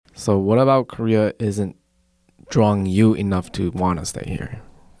So what about Korea isn't drawing you enough to want to stay here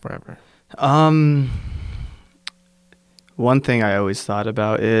forever? One thing I always thought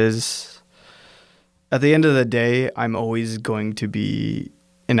about is at the end of the day, I'm always going to be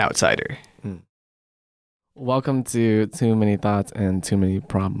an outsider. Welcome to Too Many Thoughts and Too Many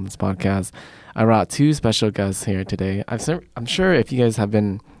Problems podcast. I brought two special guests here today. I'm sure if you guys have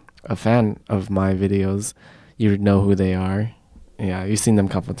been a fan of my videos, you know who they are. Yeah, you've seen them a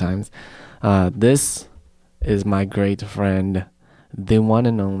couple of times. This is my great friend, the one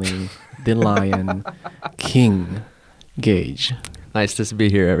and only, the Lion King Gage. Nice to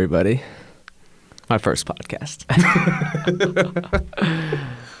be here, everybody. My first podcast.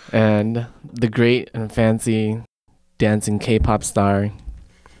 And the great and fancy dancing K-pop star,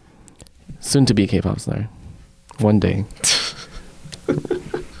 soon to be K-pop star, one day,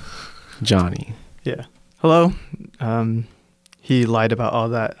 Johnny. Yeah. Hello. He lied about all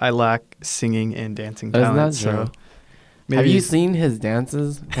that. I lack singing and dancing Isn't talent. that true? So maybe Have you seen his dance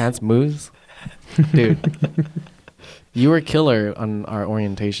moves? Dude, you were killer on our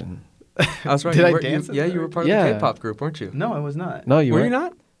orientation. I was right. Did I you dance at Yeah, that? you were part of Yeah. the K-pop group, weren't you? No, I was not. No, you were were you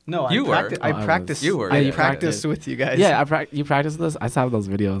not? No, You were. I Oh, I practiced. was. You were. I Yeah, practiced with you guys. Yeah, you practiced this. I saw those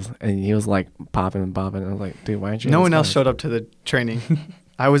videos, and he was like popping and bopping. I was like, dude, why aren't you? No in one this else class? showed up to the training.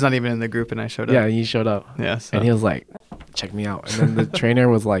 I was not even in the group, and I showed Yeah, up. he showed up. Yeah. So. And he was like, check me out. And then the trainer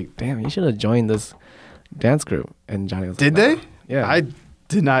was like, damn, you should have joined this dance group. And Johnny was Did like, they? yeah. I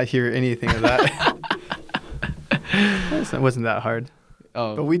did not hear anything of that. It wasn't that hard.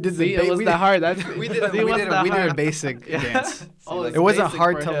 Oh, But we did see, the it was we that did- hard. That's, We did see, it wasn't that a hard. basic Yeah. dance. Oh, it's It wasn't basic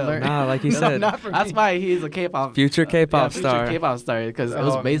hard for to him. learn. Nah, like you No, said. not for That's me. why he's a K-pop Future K-pop future star. K-pop star because it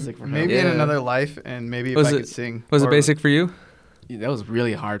was basic for him. Maybe in Yeah. another life, and maybe if Was I it- could sing. Was it Or- basic for you? That was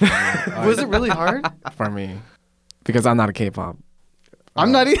really hard for me. Was it really hard? for me? Because I'm not a K-pop.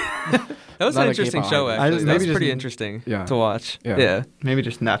 I'm not even. That was Not an a interesting K-pop show, artist. actually. just- That maybe was just- pretty interesting Yeah. to watch. Yeah. Yeah. Maybe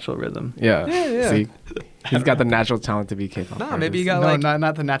just natural rhythm. Yeah. Yeah. See, he's got the natural talent to be K-pop. Nah, artist. maybe you got No, like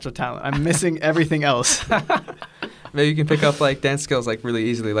not the natural talent. I'm missing everything else. maybe you can pick up like dance skills like really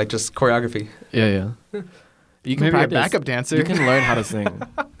easily, like just choreography. Yeah. You can Maybe practice. a backup dancer. You can learn how to sing.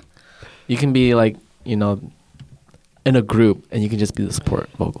 You can be like, in a group, and you can just be the support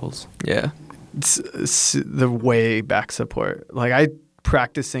vocals. Yeah. The way back support. Like I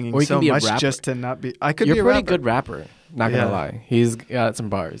practice singing Or you can so be a much rapper. just to not be. I could You're be a a pretty rapper. good rapper. Not gonna Yeah. lie, he's got some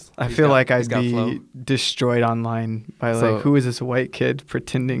bars. I He's feel got- like he's I'd got flow. be destroyed online by So- like, who is this white kid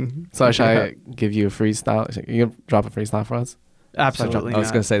pretending? So to should be I give you a freestyle? You can drop a freestyle for us? Absolutely I was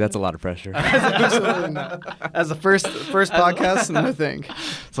not. gonna say that's a lot of pressure. Absolutely not. As the first podcast, no thing.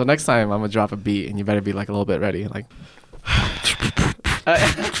 So next time I'm gonna drop a beat, and you better be like a little bit ready. Like,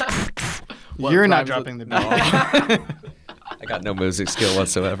 What You're not rhymes dropping the with- beat. I got no music skill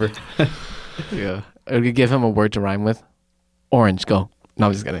whatsoever. yeah. You give him a word to rhyme with. Orange, go. No,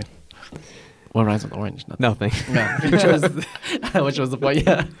 I'm just kidding. What rhymes with orange? Nothing. Nothing. No. Which was the point.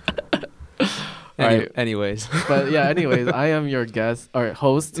 Yeah. Alright. Anyways. But yeah, anyways, I am your guest or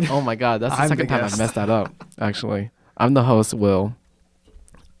host. Oh my god, that's the I'm second the time I guest. messed that up. Actually, I'm the host, Will.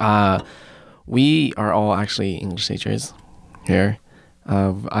 We are all actually English teachers here.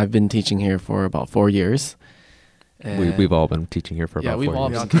 I've been teaching here for about 4 years. And We've all been teaching here for yeah, about we've 4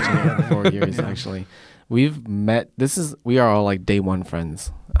 all years. been teaching here for 4 years Yeah. actually. We've met. We are all like day one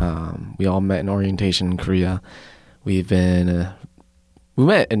friends. We all met in orientation in Korea. We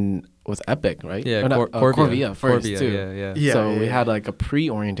met with Epic, right? Yeah, Or not, Corvia first Corvia, too. yeah. Yeah, So yeah, we yeah. had like a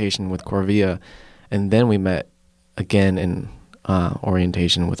pre-orientation with Corvia, and then we met again in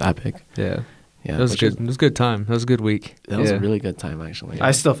orientation with Epic. Yeah. Yeah, It was which good. It was a good time. That was a good week. That was Yeah. a really good time actually.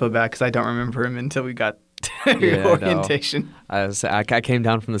 I still feel bad because I don't remember him until we got to Yeah, I know. orientation. I came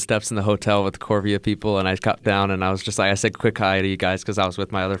down from the steps in the hotel with the Corvia people, and I got down, and I was just like, I said quick hi to you guys because I was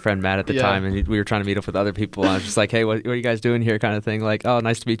with my other friend Matt at the Yeah. time, and we were trying to meet up with other people. And I was just like, hey, what are you guys doing here, kind of thing. Like, oh,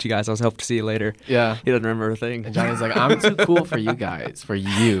 nice to meet you guys. I was hoping to see you later. yeah. He doesn't remember a thing. And Johnny's like, I'm too cool for you guys. For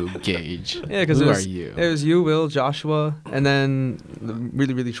you, Gage. Yeah, because who it was are you? It was you, Will, Joshua, and then the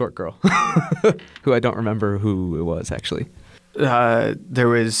really really short girl, who I don't remember who it was actually. There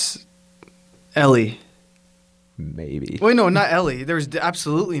was Ellie. Maybe Wait, no, not Ellie. There was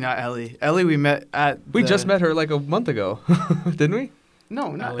absolutely not Ellie. Ellie, we met at. we the- just met her like a month ago, didn't we?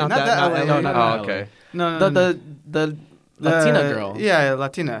 No, not Not that not Ellie. Ellie. No, not Oh, Ellie. okay. No, The Latina girl. Yeah,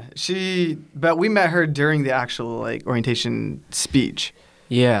 Latina. But we met her during the actual like orientation speech.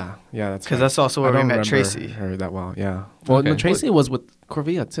 Yeah, that's Because right. that's also I where we don't met remember Tracy. her that well. Yeah. Well, Okay. no, Tracy was with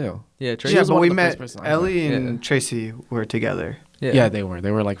Corvia too. Yeah, She Tracy. Yeah, was but one we of the first met person I Ellie met. and Yeah. Tracy were together. Yeah, they were.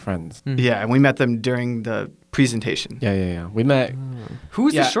 They were like friends. Mhm. Yeah, and we met them during the presentation. Yeah. We met. Who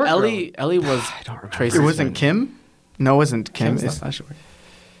was yeah, the short Ellie was. I don't remember. Tracy's It wasn't friend. Kim? No, it wasn't Kim. Kim's not that short.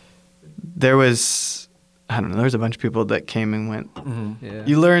 There was, I don't know, there was a bunch of people that came and went. Mm-hmm. Yeah.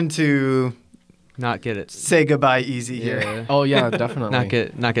 You learn to not get it. say goodbye easy here. Yeah. Oh yeah, definitely.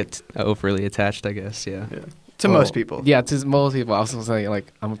 Not get overly attached, I guess. Yeah. Yeah. To most people. Yeah, to most people. I was gonna say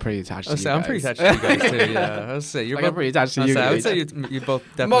like I'm pretty attached to you guys. I'm pretty attached to you guys too. Yeah. I would say you're Like, I'm both. pretty attached to you I would guys. say you're both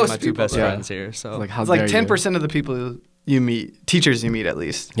definitely Most my two people, best yeah. friends here. So Like how It's like dare you. 10% of the people you meet, teachers you meet at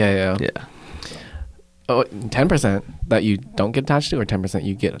least. Yeah. yeah. Oh, 10% that you don't get attached to, or 10%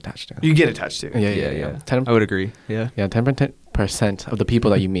 you get attached to. You get attached to. Yeah. 10. I would agree. Yeah. Yeah, 10% of the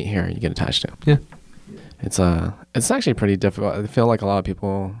people that you meet here, you get attached to. Yeah. It's actually pretty difficult. I feel like a lot of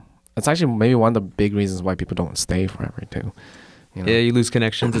people. It's actually maybe one of the big reasons why people don't stay forever too. You know? Yeah, you lose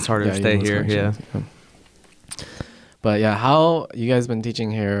connections. It's harder to you stay lose here. Yeah. connections, But yeah, how you guys been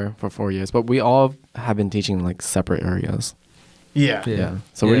teaching here for 4 years? But we all have been teaching like separate areas. Yeah. Yeah.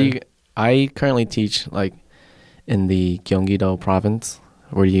 So where do Yeah. you? I currently teach like in the Gyeonggi-do province.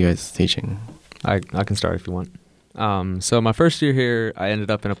 Where are you guys teaching? I can start if you want. So my first year here, I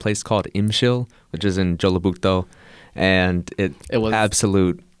ended up in a place called Imshil, which is in Jeollabuk-do, and it was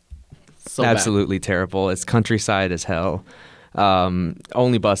absolutely terrible. It's countryside as hell.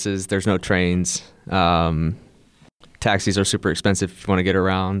 Only buses. There's no trains. Taxis are super expensive if you want to get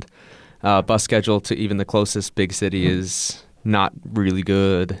around. Bus schedule to even the closest big city is not really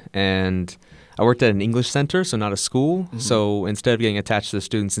good. And I worked at an English center, so not a school. Mm-hmm. So instead of getting attached to the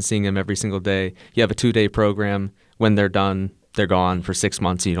students and seeing them every single day, you have a 2-day program. When they're done, they're gone for 6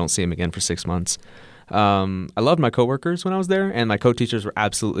 months, and you don't see them again for 6 months. I loved my coworkers when I was there, and my co-teachers were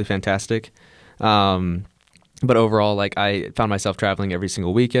absolutely fantastic. But overall, like I found myself traveling every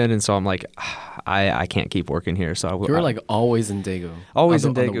single weekend, and so I'm like, I can't keep working here. So You were like always in Daegu. always in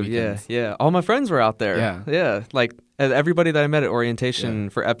on the Daegu. Yeah, weekends. yeah. All my friends were out there. Yeah. Like everybody that I met at orientation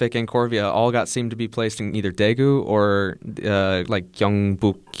for Epic and Corvia all seemed to be placed in either Daegu or like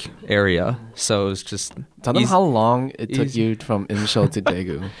Gyeongbuk area. So it was just. Tell them easy- how long it took easy. you from Imshil to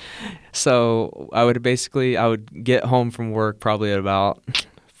Daegu. So I would get home from work probably at about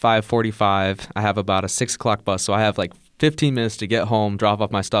 5:45. I have about a 6 o'clock bus, so I have like 15 minutes to get home, drop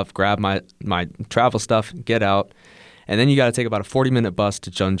off my stuff, grab my travel stuff, get out, and then you got to take about a 40-minute bus to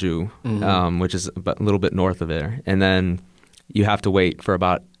Jeonju, which is a little bit north of there, and then you have to wait for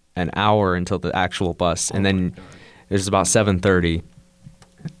about an hour until the actual bus, and then it's about 7:30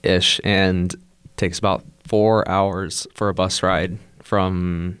 ish, and it takes about 4 hours for a bus ride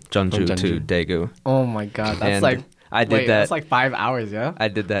from Jeonju to Jeonju. Daegu. Oh my god, that's And like I did wait, that. That's like 5 hours, yeah. I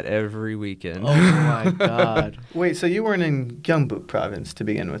did that every weekend. Oh my god. Wait, so you weren't in Gyeongbuk province to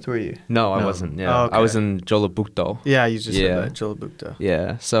begin with, were you? No, I No. wasn't. Yeah, Oh, okay. I was in Jeollabuk-do. Yeah, you just Yeah. said that. Jeollabuk-do.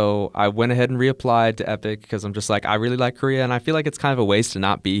 Yeah, so I went ahead and reapplied to Epic because I'm just like, I really like Korea, and I feel like it's kind of a waste to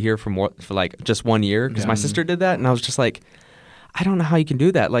not be here for like just 1 year because my Yeah. sister did that, and I was just like, I don't know how you can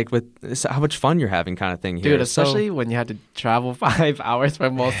do that. Like with how much fun you're having, kind of thing here. Dude, So- especially when you had to travel 5 hours for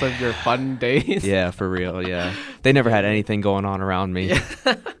most of your fun days. yeah, for real. Yeah, they never had anything going on around me.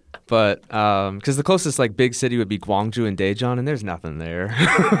 But because the closest like big city would be Gwangju and Daejeon, and there's nothing there.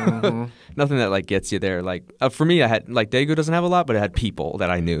 Mhm. Nothing that like gets you there. Like for me, I had like Daegu doesn't have a lot, but it had people that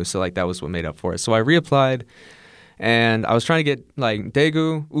I knew, so like that was what made up for it. So I reapplied, and I was trying to get like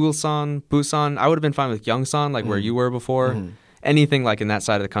Daegu, Ulsan, Busan. I would have been fine with Yongsan, like where you were before. Mhm. Anything like in that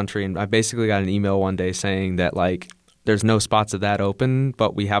side of the country. And I basically got an email one day saying that like there's no spots of that open,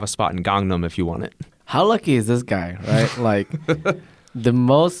 but we have a spot in Gangnam if you want it. How lucky is this guy, right? Like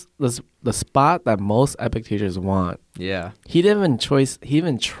the spot that most Epic teachers want. Yeah. He didn't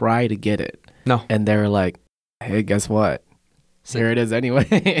even try to get it. No. And they were like, "Hey, guess what? So- Here it is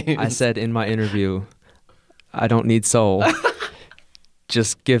anyway." I said in my interview, I don't need Seoul.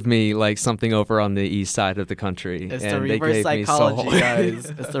 Just give me like something over on the east side of the country. It's and the they reverse gave me psychology, Seoul. guys.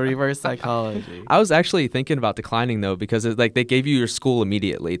 It's the reverse psychology. I was actually thinking about declining though because like they gave you your school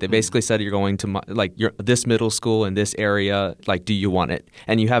immediately. They basically said you're going to this middle school in this area. Like, do you want it?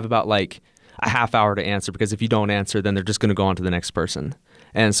 And you have about like a half hour to answer because if you don't answer, then they're just going to go on to the next person.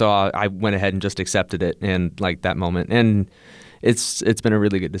 And so I went ahead and just accepted it in like that moment. And it's been a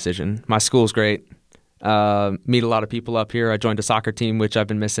really good decision. My school's great. Meet a lot of people up here. I joined a soccer team, which I've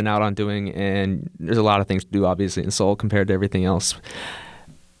been missing out on doing, and there's a lot of things to do, obviously, in Seoul compared to everything else.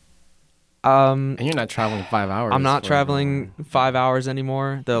 And you're not traveling 5 hours. I'm not for- traveling 5 hours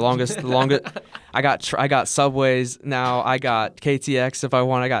anymore. The longest, I got subways now. I got KTX if I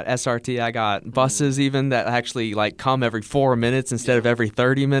want. I got SRT. I got buses even that actually like come every 4 minutes instead of every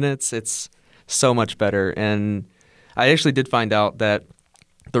 30 minutes. It's so much better. And I actually did find out that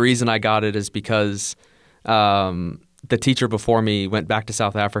the reason I got it is because the teacher before me went back to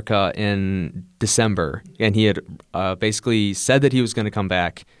South Africa in December, and he had basically said that he was going to come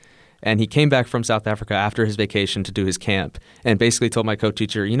back. And he came back from South Africa after his vacation to do his camp and basically told my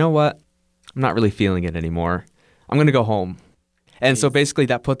co-teacher, you know what? I'm not really feeling it anymore. I'm going to go home. And so basically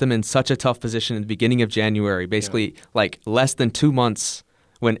that put them in such a tough position in the beginning of January, basically like less than 2 months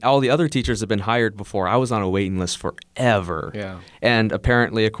when all the other teachers had been hired before. I was on a waiting list forever. Yeah. And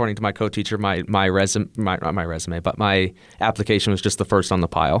apparently, according to my co-teacher, my application was just the first on the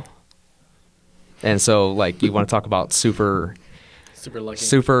pile. And so, like, you want to talk about super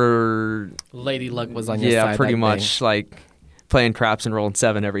lady luck was on your side. Yeah, pretty that much day. like playing craps and rolling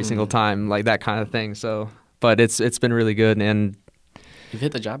 7 every single time, like that kind of thing. So, but it's been really good, and You've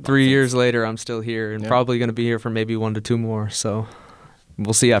hit the job. 3 years later, I'm still here, and probably going to be here for maybe 1 to 2 more. So,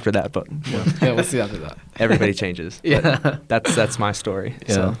 we'll see after that. But Yeah, we'll see after that. everybody changes. Yeah, That's my story.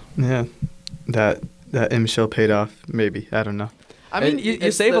 Yeah. So. Yeah, that MSHL paid off. Maybe, I don't know. I mean,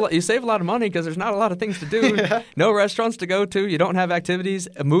 you save you save a lot of money because there's not a lot of things to do. No restaurants to go to. You don't have activities.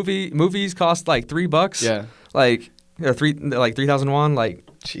 Movies cost like $3. Yeah. Like 3,001. Like,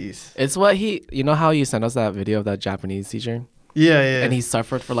 Jeez. It's what you know how you sent us that video of that Japanese teacher? Yeah. And he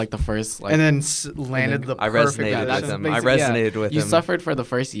suffered for like the first like. and then landed the I perfect resonated with that's him. basic- I resonated with You him. suffered for the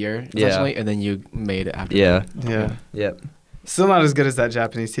first year, Yeah. essentially, and then you made it after. Yeah. Yeah. Yep. Still not as good as that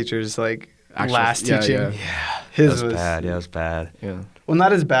Japanese teacher's like Actual- last yeah, teaching. yeah. His That was bad. Yeah, it was bad. Yeah. Well,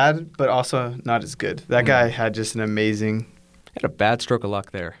 not as bad, but also not as good. That guy had just an amazing. Had a bad stroke of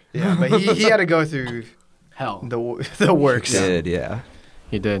luck there. Yeah, but he had to go through Hell. the works. Did, yeah.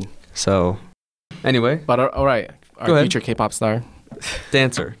 He did. So, anyway, But all right, our Go ahead. future K-pop star,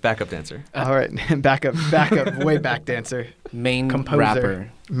 backup dancer. All right, back up, way back dancer, main Composer.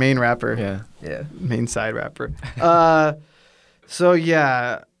 rapper. main rapper, Yeah. Yeah. main side rapper. So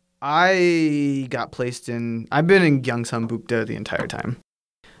yeah, I got placed in. I've been in Gyeongsangbukdo the entire time,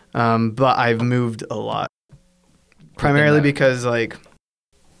 but I've moved a lot, primarily that? because like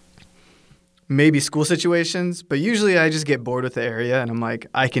maybe school situations, but usually I just get bored with the area and I'm like,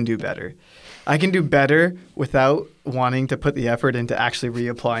 I can do better. I can do better without wanting to put the effort into actually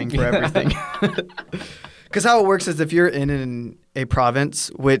reapplying for everything. Because how it works is if you're in a province,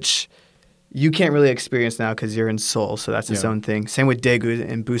 which you can't really experience now because you're in Seoul, so that's its own thing. Same with Daegu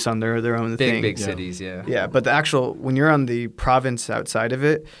and Busan, they're their own thing. Big Yeah. cities, yeah. Yeah, but the actual, when you're on the province outside of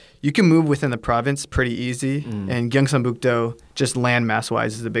it, you can move within the province pretty easy. And Gyeongsangbukdo, just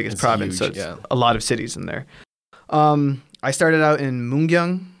landmass-wise, is the biggest It's province, so huge, it's yeah. a lot of cities in there. I started out in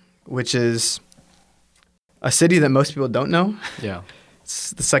Mungyang, which is a city that most people don't know. Yeah.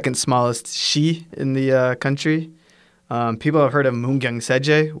 It's the second smallest shi in the country. People have heard of Mungyang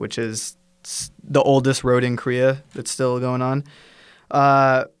Seje, which is the oldest road in Korea that's still going on.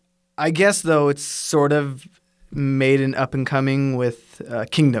 I guess, though, it's sort of made an up-and-coming with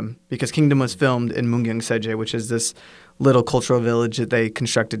Kingdom, because Kingdom was filmed in Mungyang Seje, which is this little cultural village that they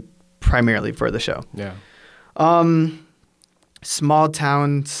constructed primarily for the show. Yeah. Small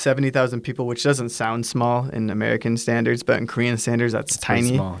town, 70,000 people, which doesn't sound small in American standards, but in Korean standards, that's pretty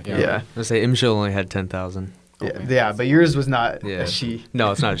tiny. small, yeah. Yeah. I say Imshil only had 10,000. Yeah, but yours was not Yeah. a she.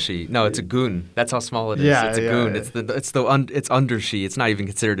 No, it's not a she. No, it's a goon. That's how small it is. Yeah, it's a yeah, goon. yeah. It's under she. It's not even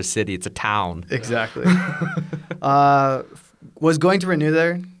considered a city. It's a town. Exactly. Was going to renew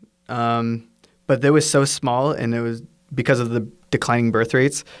there, but it was so small, and it was because of the declining birth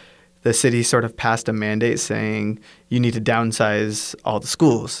rates. The city sort of passed a mandate saying you need to downsize all the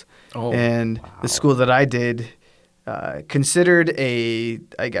schools. Oh. And the school that I did, considered a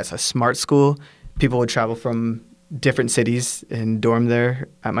smart school. People would travel from different cities and dorm there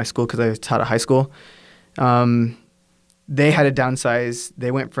at my school because I taught at high school. They had to downsize.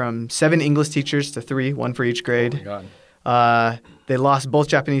 They went from 7 English teachers to 3, 1 for each grade. Oh my God. They lost both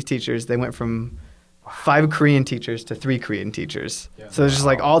Japanese teachers. They went from 5 Korean teachers to 3 Korean teachers. Yeah. So it's just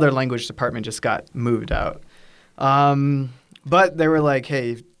like all their language department just got moved out. But they were like,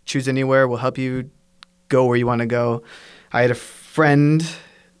 hey, choose anywhere. We'll help you go where you want to go. I had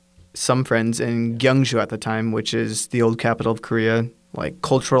some friends in Gyeongju at the time, which is the old capital of Korea, like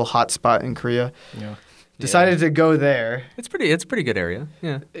cultural hotspot in Korea. Yeah. Decided to go there. It's a pretty good area.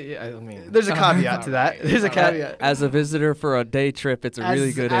 Yeah. Yeah, I mean, There's a caveat to that. There's a caveat. As a visitor for a day trip, it's a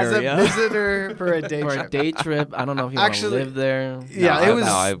really good area. As a visitor for a day for trip. a day trip, I don't know if you want to Actually, live there. yeah, No, it was-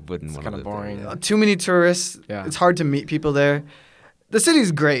 I wouldn't want to kinda live boring. there. Too many tourists. Yeah. It's hard to meet people there. The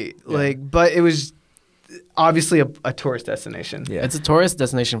city's great, Yeah. but it was obviously a tourist destination. Yeah. It's a tourist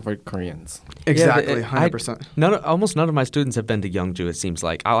destination for Koreans. Exactly, Yeah, 100%. Almost none of my students have been to Gyeongju. It seems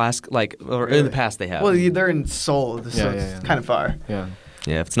like I'll ask or in the past they have. Well, they're in Seoul, so Yeah, it's yeah. kind of far. Yeah.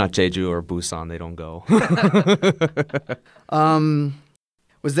 Yeah, if it's not Jeju or Busan, they don't go.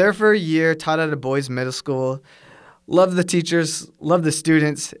 Was there for a year, taught at a boys' middle school. Loved the teachers, loved the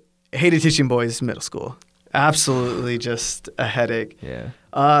students. Hated teaching boys middle school. Absolutely just a headache. Yeah.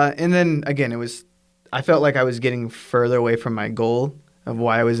 And then again, I felt like I was getting further away from my goal of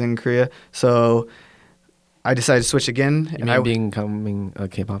why I was in Korea. So I decided to switch again. You mean becoming a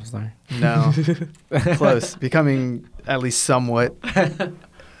K-pop star? No, close. Becoming at least somewhat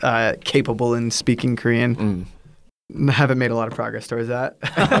capable in speaking Korean. Haven't made a lot of progress towards that.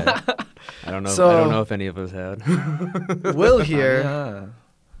 I don't know. So- I don't know if any of us had. Will here,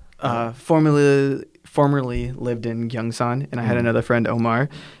 Yeah. formerly lived in Gyeongsan, and I had another friend, Omar.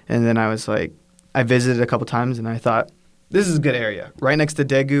 And then I was like, I visited a couple times, and I thought, this is a good area. Right next to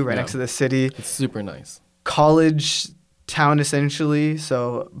Daegu, right Yeah. next to the city. It's super nice. College town, essentially.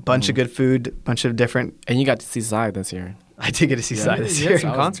 So a bunch of good food, bunch of different... And you got to see Psy this year. I did get to see Yeah. Psy You this You year. had some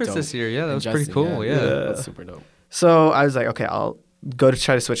That was concerts dope. this year. Yeah, that was And pretty Justin, cool. yeah. Yeah. That's super dope. So I was like, okay, I'll go to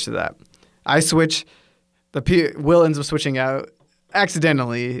try to switch to that. I switch. Will ends up switching out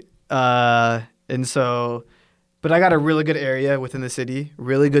accidentally. And so, but I got a really good area within the city,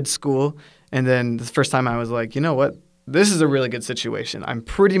 really good school. And then the first time I was like, you know what? This is a really good situation. I'm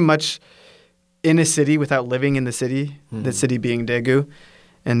pretty much in a city without living in the city, the city being Daegu.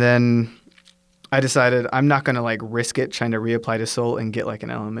 And then I decided I'm not going to like risk it trying to reapply to Seoul and get like an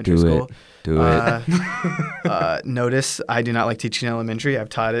elementary school. Do it. Notice I do not like teaching elementary. I've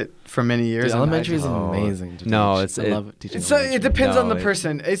taught it for many years. Dude, and I elementary is just- amazing. To No, teach. I it- love teaching. So it elementary. depends on No, the it-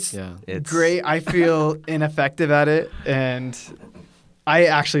 person. It's Yeah. It's great. I feel ineffective at it, and I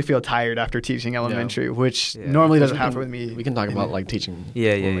actually feel tired after teaching elementary, which Yeah. normally doesn't We can- happen with me. We can talk about like teaching.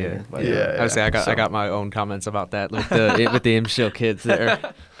 Yeah, yeah, later, yeah. but Yeah. I would say I So- got my own comments about that with the Imshil kids there.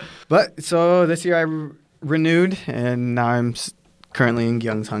 But so this year I renewed, and now I'm currently in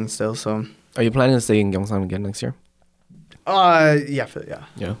Gyeongsang still. So Are you planning to stay in Gyeongsang again next year? yeah,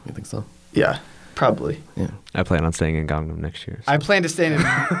 Yeah, you think so? yeah, probably. Yeah. I plan on staying in Gangnam next year. I plan to stay in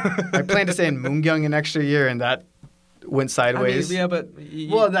Mungyang an extra year, and that went sideways. but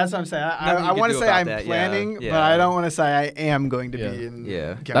Well, that's what I'm saying. Nothing I you want can to do say about I'm that, yeah, planning, but yeah. I don't want to say I am going to Yeah. be in.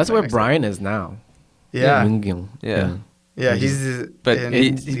 Yeah. Gyeongsang That's where next Brian is now. Yeah, Mungyang. Yeah. yeah, he's But in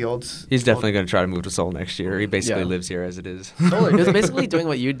he's- the old. He's definitely going to try to move to Seoul next year. He basically Yeah. lives here as it is. He was basically doing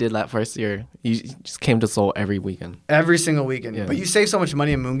what you did that first year. You just came to Seoul every weekend. Every single weekend, Yeah. but you save so much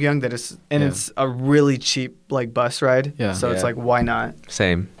money in Mungyang that Yeah. it's a really cheap like bus ride. Yeah. So it's Yeah. like, why not?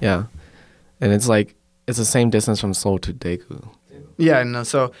 Same. Yeah, and it's like it's the same distance from Seoul to Daegu. Yeah, no.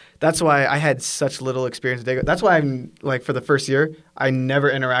 So that's why I had such little experience with Daegu. That's why I'm like for the first year, I never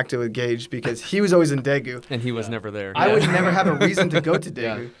interacted with Gage because he was always in Daegu. And he was never there. I Yeah. would never have a reason to go to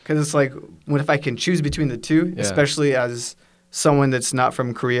Yeah. Daegu because it's like, what if I can choose between the two, Yeah. especially as someone that's not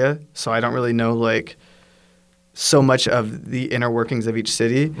from Korea, so I don't really know like so much of the inner workings of each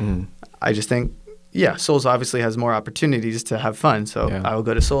city. Mm. I just think, yeah, Seoul's obviously has more opportunities to have fun, so Yeah. I will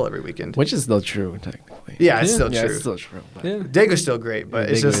go to Seoul every weekend. Which is still true, technically. Yeah, it's Yeah. still Yeah, true. it's still true. But Yeah. Daegu's still great, but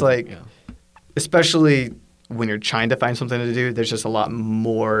Yeah, it's Daegu just is- like, yeah. especially when you're trying to find something to do, there's just a lot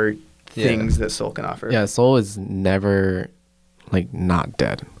more Yeah. things that Seoul can offer. Yeah, Seoul is never like not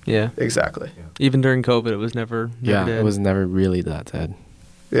dead. Yeah. Exactly. Even during COVID, it was never Yeah, dead. it was never really that dead.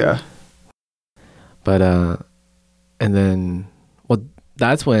 Yeah. But and then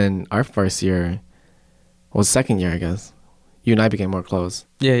that's when our first year was second year, I guess. You and I became more close,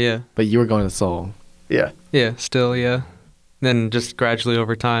 Yeah, yeah. but you were going to Seoul. Yeah. Yeah, still, yeah. Then just gradually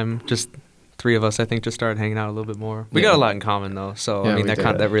over time, just three of us, I think, just started hanging out a little bit more. We Yeah. got a lot in common, though. So, Yeah, I mean, we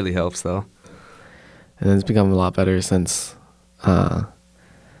did. that really helps, though. And then it's become a lot better since you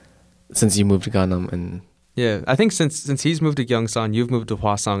moved to Gangnam. And Yeah, I think since he's moved to Gyeongsang, you've moved to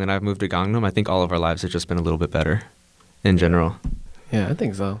Hwaseong, and I've moved to Gangnam, I think all of our lives have just been a little bit better in general. yeah, I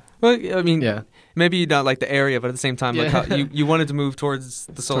think so. Well, I mean, Yeah. maybe not like the area, but at the same time, like Yeah. how you wanted to move towards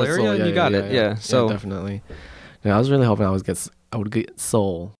the Seoul Towards area, Seoul, and you got it. Yeah. So definitely. Yeah, I was really hoping I would get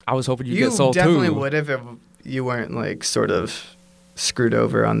Seoul. I was hoping you'd You get Seoul definitely too. would have if you weren't like sort of screwed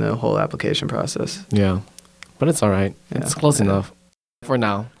over on the whole application process. Yeah, but it's all right. It's Yeah. close enough for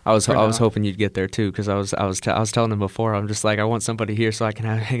now. I was For now. hoping you'd get there too, because I was telling them before, I'm just like, I want somebody here so I can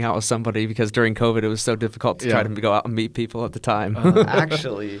hang out with somebody, because during COVID it was so difficult to try Yeah. to go out and meet people at the time.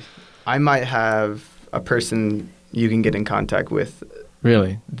 Actually, I might have a person you can get in contact with.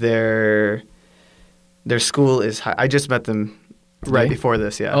 Really? Their school is I just met them right Today? before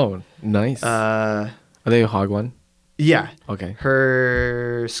this, yeah. Oh, nice. Are they a Hagwon? Yeah. Okay.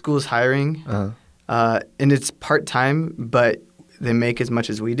 Her school's hiring, Uh-huh. and it's part-time, but they make as much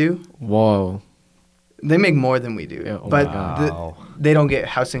as we do. Whoa. They make more than we do, Yeah, oh but my God. they don't get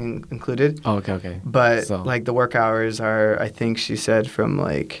housing included. Oh, okay. But So- like the work hours are, I think she said from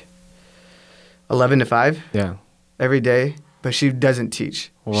like 11 to 5 Yeah. every day. But she doesn't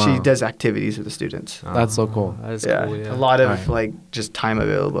teach. Wow. She does activities with the students. That's so cool. That is Yeah, cool, yeah. a lot of Alright. like just time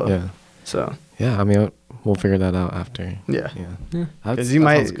available. Yeah. So Yeah. I mean, we'll figure that out after. yeah, Yeah. Yeah. That's, you that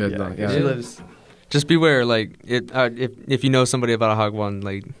might. sounds good though. Yeah, Yeah. she lives. Just beware, like if you know somebody about a Hagwon,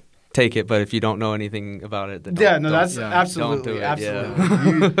 like take it. But if you don't know anything about it, then Yeah, don't- no, don't- that's yeah. absolutely, Don't do it, yeah.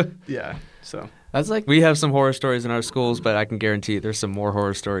 absolutely. Yeah. So That's like We have some horror stories in our schools, but I can guarantee there's some more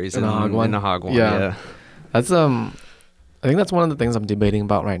horror stories In in the Hagwon? In the Hagwon, Yeah. yeah. that's I think that's one of the things I'm debating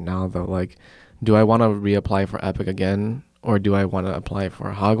about right now though. Like, do I want to reapply for Epic again, or do I want to apply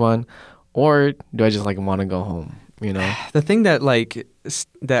for Hagwon, or do I just like want to go home? You know? The thing that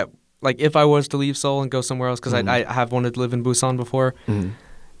if I was to leave Seoul and go somewhere else, because Mhm. I have wanted to live in Busan before, Mhm.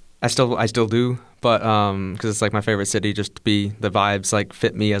 I still do, but because it's like my favorite city, just to be the vibes like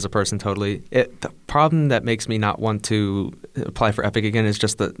fit me as a person totally. The problem that makes me not want to apply for Epic again is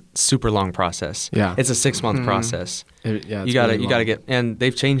just the super long process. Yeah. It's a 6-month Mhm. process. Yeah. You gotta get, and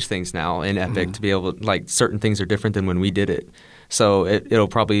they've changed things now in Epic Mhm. to be able like certain things are different than when we did it. So it'll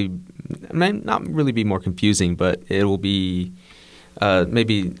probably not really be more confusing, but it will be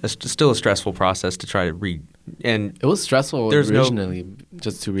maybe still a stressful process to try to read. And It was stressful There's no- originally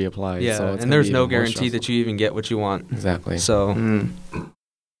just to reapply. yeah, so it's and gonna there's be no even more guarantee that stressful. you even get what you want. Exactly. So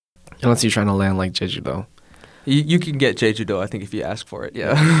Unless you're trying to land like Jeju though, you can get Jeju-do, I think, if you ask for it.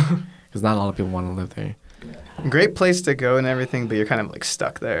 Yeah. because not a lot of people want to live there. great place to go and everything, but you're kind of like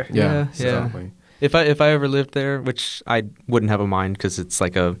stuck there. Yeah, yeah. Exactly. If I ever lived there, which I wouldn't have a mind because it's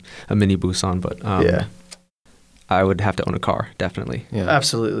like a mini Busan, but Yeah. I would have to own a car, definitely. Yeah.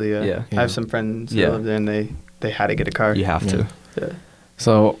 Absolutely. Yeah. Yeah. I have some friends Yeah. who live there, and they had to get a car. You have Yeah. to. Yeah.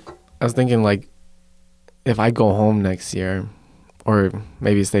 So I was thinking like, if I go home next year, or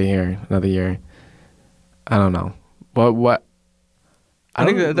maybe stay here another year, I don't know. But what? I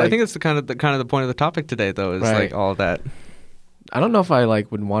think don't, I think it's the kind of the point of the topic today, though, is Right. like all that. I don't know if I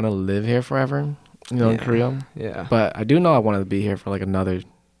like would want to live here forever, in Yeah. Korea. Yeah. But I do know I want to be here for like another.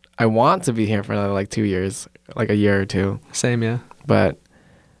 I want to be here for another like 2 years, like a year or two. Same, yeah. But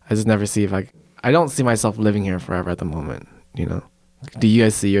I just never see if I don't see myself living here forever at the moment. You know. Do you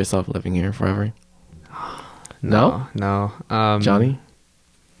guys see yourself living here forever? No? No. Johnny?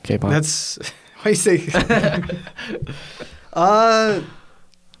 K-pop. That's why you say.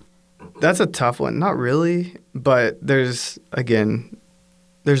 That's a tough one. Not really, but there's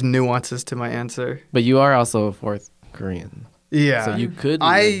nuances to my answer. But you are also a fourth Korean. Yeah. So you could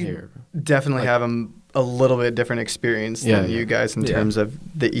I live here. definitely like- have a little bit different experience Yeah, than yeah. you guys in Yeah. terms of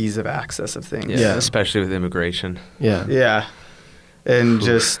the ease of access of things. Yeah, Yeah. especially with immigration. Yeah. Yeah. And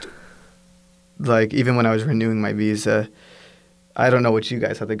just like even when I was renewing my visa, I don't know what you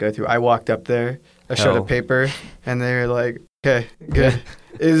guys had to go through. I walked up there, I showed a Hell. paper, and they're like, "Okay, good."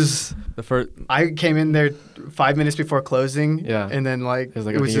 The first, I came in there 5 minutes before closing, Yeah. and then like It was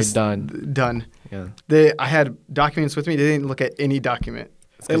like, it was okay, you're just done. done. Yeah. I had documents with me. They didn't look at any document.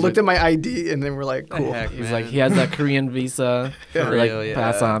 They 'cause looked at my ID and then were like, The "Cool." heck? He's Man. like, he has that Korean visa. Yeah. We're like, For real, yeah.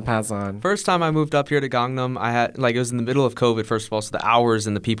 pass on. first time I moved up here to Gangnam, I had like it was in the middle of COVID. First of all, so the hours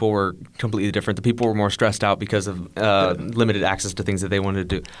and the people were completely different. The people were more stressed out because of limited access to things that they wanted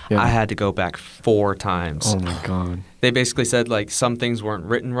to do. Yeah. I had to go back 4 times. Oh my god. They basically said like some things weren't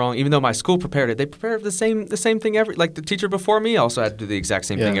written wrong, even though my school prepared it. They prepared the same thing every like the teacher before me also had to do the exact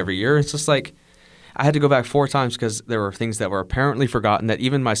same thing Yeah. every year. It's just like I had to go back 4 times because there were things that were apparently forgotten that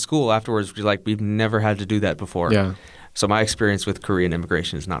even my school afterwards was like we've never had to do that before. Yeah. So my experience with Korean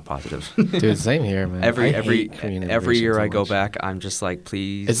immigration is not positive. Dude, same here, man. I every hate Korean every immigration year so I go much. back, I'm just like,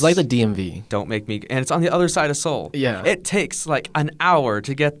 please. It's like the DMV. don't make me. And it's on the other side of Seoul. Yeah. It takes like an hour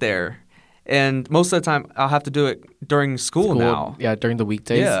to get there, and most of the time I'll have to do it during school now. Yeah, during the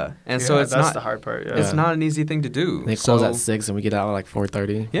weekdays. Yeah, and so Yeah, it's that's not. the hard part. Yeah. It's Yeah. not an easy thing to do. They close so, at 6 and we get out at like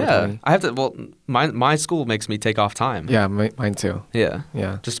 4:30. Yeah, I have to. Well, my school makes me take off time. Yeah, mine too. Yeah.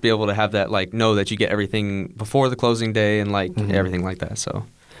 Yeah. Just to be able to have that, like, know that you get everything before the closing day and like Mhm. everything like that. So,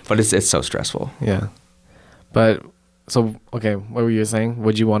 but it's so stressful. Yeah. But so okay, what were you saying?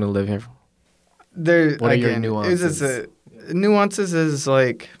 Would you want to live here? There What are your again, nuances? Nuances is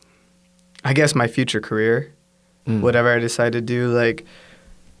like, I guess my future career, Mm. whatever I decide to do. Like,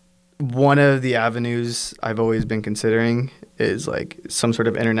 one of the avenues I've always been considering is like some sort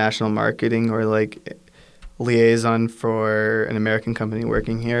of international marketing or like liaison for an American company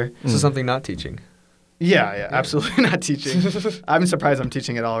working here. So Mm. something not teaching. Yeah, absolutely not teaching. I'm surprised I'm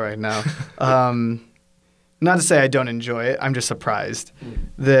teaching it all right now. Not to say I don't enjoy it. I'm just surprised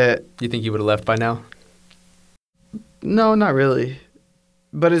that You think you would have left by now? No, not really.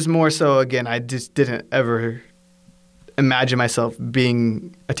 But it's more so, again, I just didn't ever imagine myself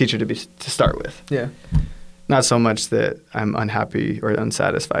being a teacher to start with. Yeah. Not so much that I'm unhappy or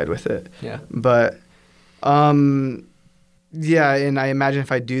unsatisfied with it. Yeah. But, yeah, and I imagine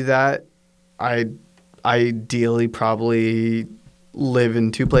if I do that, I ideally probably live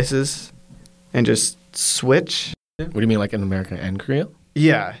in 2 places and just switch. What do you mean, like in America and Korea?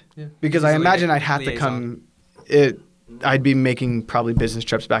 Yeah, Yeah. because I imagine I'd have to Liaison. come. I'd be making probably business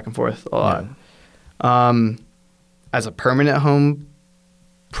trips back and forth a lot. As a permanent home,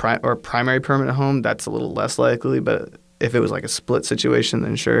 or primary permanent home, that's a little less likely. But if it was like a split situation,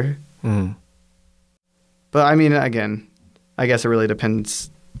 then sure. Mm. But I mean, again, I guess it really depends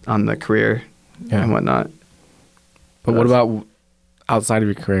on the career Yeah. and whatnot. But what about outside of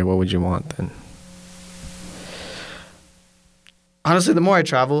your career? What would you want then? Honestly, the more I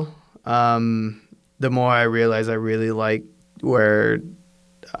travel, the more I realize I really like where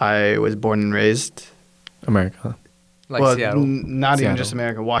I was born and raised. America. Like well, Seattle. not even Seattle. just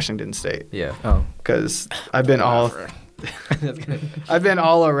America, Washington State, Yeah. Oh. because I've been all I've been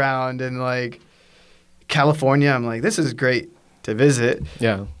all around, and like California, I'm like, this is great to visit.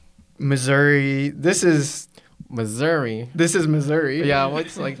 Yeah. Missouri, this is Missouri. Missouri. Yeah,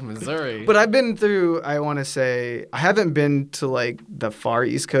 what's like Missouri? But I've been through, I want to say, I haven't been to like the far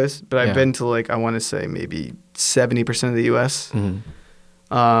East Coast, but I've Yeah. been to like, I want to say maybe 70% of the U.S. Mhm.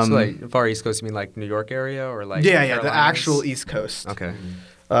 So like far East Coast, you mean like New York area or like yeah, the Carolinas? actual East Coast. Okay.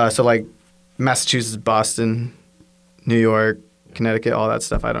 So like Massachusetts, Boston, New York, Connecticut, all that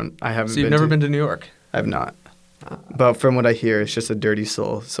stuff. I haven't. So you've never been to New York? I have not. But from what I hear, it's just a dirty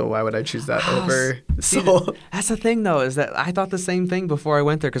soul. So why would I choose that over Seoul? That's the thing, though, is that I thought the same thing before I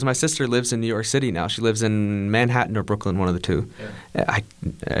went there because my sister lives in New York City now. She lives in Manhattan or Brooklyn, one of the two. Yeah.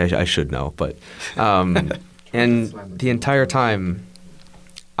 I should know, but and the entire time,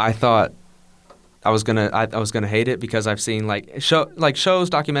 I thought I was gonna hate it because I've seen shows,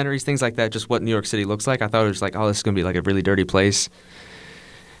 documentaries, things like that. Just what New York City looks like. I thought it was like, oh, this is gonna be like a really dirty place.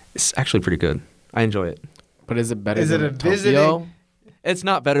 It's actually pretty good. I enjoy it. But is it better Is it than a Tokyo? Visiting- It's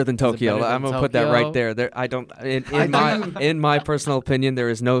not better than Is it Tokyo. better than I'm gonna put that right Tokyo? there. I don't. In my personal opinion, there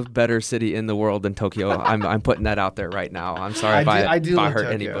is no better city in the world than Tokyo. I'm putting that out there right now. I'm sorry if I love hurt Tokyo.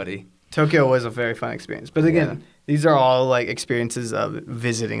 anybody. Tokyo was a very fun experience. But again, these are all like experiences of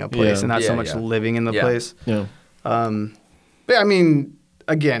visiting a place Yeah. and not so Yeah, much yeah. living in the Yeah. place. Yeah. But I mean,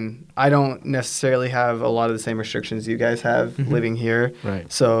 again, I don't necessarily have a lot of the same restrictions you guys have living here. Right.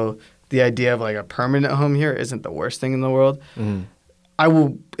 So the idea of like a permanent home here isn't the worst thing in the world. Mhm.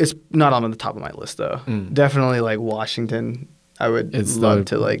 It's not on the top of my list though. Mm. Definitely like Washington. I would It's love the-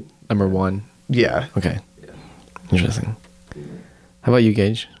 to like, Number one. yeah. Okay. Interesting. How about you,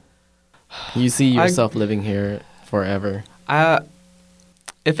 Gage? You see yourself living here forever?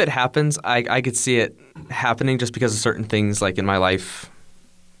 If it happens, I could see it happening just because of certain things like in my life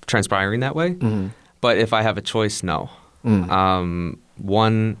transpiring that way. Mm-hmm. But if I have a choice, no. Mm.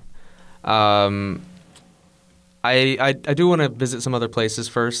 I do want to visit some other places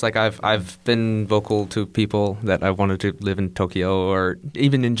first. Like I've been vocal to people that I wanted to live in Tokyo or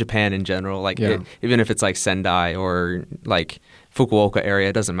even in Japan in general. Like Yeah. even if it's like Sendai or like Fukuoka area,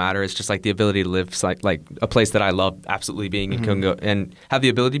 it doesn't matter. It's just like the ability to live like a place that I love absolutely being in Kongo and have the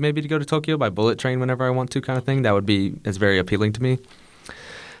ability maybe to go to Tokyo by bullet train whenever I want to, kind of thing. That would be is very appealing to me.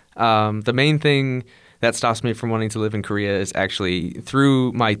 The main thing that stops me from wanting to live in Korea is actually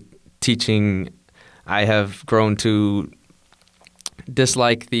through my teaching. I have grown to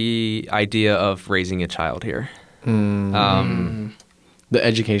dislike the idea of raising a child here. The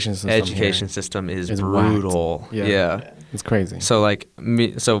education system. Education here system is is brutal. whacked. Yeah. Yeah. It's crazy. So like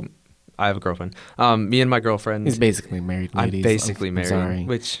me, so I have a girlfriend. Me and my girlfriend. He's basically married. I'm Ladies. basically I'm married. sorry.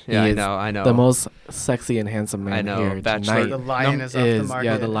 Which He yeah, is I know. The most sexy and handsome man I know, here Bachelor- tonight. The lion is off the market.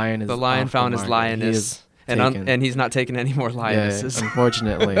 Yeah, the lion is. the lion off found the his market. He lioness, is taken. and he's not taking any more Yeah, lionesses.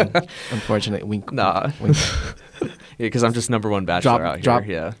 unfortunately, wink. Nah. wink. Because I'm just number one bachelor out here.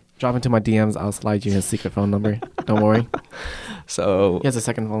 Yeah. Drop into my DMs. I'll slide you his secret phone number. Don't worry. So He has a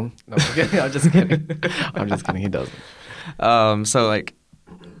second phone. No, I'm kidding. I'm just kidding. I'm just kidding. He doesn't. So like,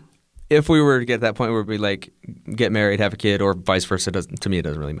 if we were to get to that point where we like get married, have a kid, or vice versa, to me it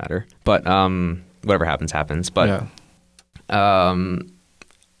doesn't really matter. But whatever happens, happens. But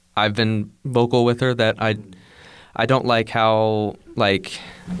I've been vocal with her that I don't like how like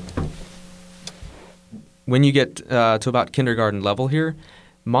when you get to about kindergarten level here,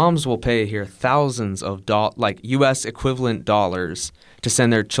 moms will pay here thousands of U.S. equivalent dollars to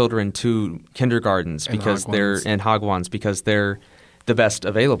send their children to kindergartens And because hagwons. and hagwons because they're the best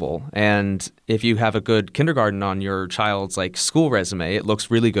available. And if you have a good kindergarten on your child's like school resume, it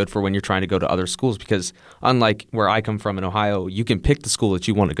looks really good for when you're trying to go to other schools, because unlike where I come from in Ohio, you can pick the school that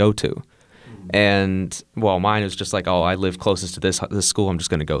you want to go to. And well, mine is just like, oh, I live closest to this school, I'm just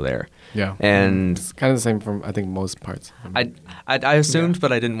going to go there. Yeah. And It's kind of the same from, I think, most parts. I assumed,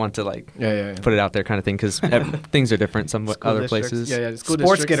 but I didn't want to like Yeah. put it out there kind of thing, because things are different some School other districts. places. Yeah. School Sports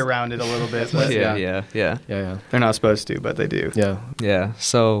districts. get around it a little bit, but Yeah. they're not supposed to, but they do. Yeah. Yeah.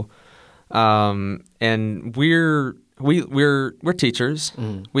 So, and we're teachers.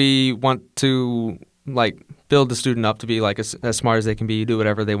 Mm. We want to like build the student up to be like as smart as they can be, do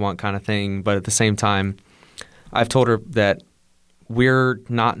whatever they want kind of thing. But at the same time, I've told her that we're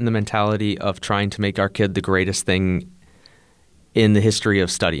not in the mentality of trying to make our kid the greatest thing in the history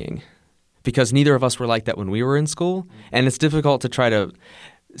of studying, because neither of us were like that when we were in school. And it's difficult to try to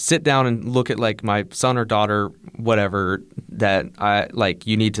sit down and look at like my son or daughter, whatever, that I like,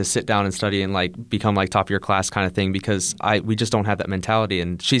 you need to sit down and study and like become like top of your class kind of thing, because we just don't have that mentality.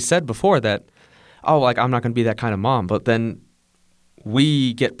 And she said before that, oh, like I'm not going to be that kind of mom. But then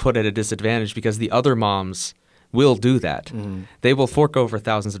we get put at a disadvantage because the other moms will do that. Mm. They will fork over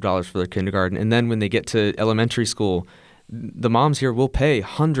thousands of dollars for their kindergarten. And then when they get to elementary school, the moms here will pay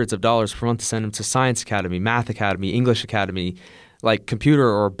hundreds of dollars per month to send them to Science Academy, Math Academy, English Academy, like computer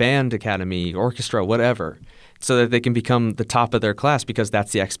or band academy, orchestra, whatever, so that they can become the top of their class, because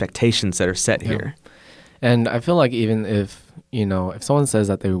that's the expectations that are set here. And I feel like even if someone says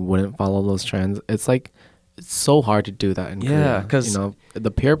that they wouldn't follow those trends, it's like it's so hard to do that in Korea. 'cause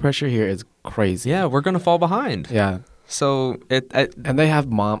the peer pressure here is crazy. Yeah, we're going to fall behind. Yeah. So And they have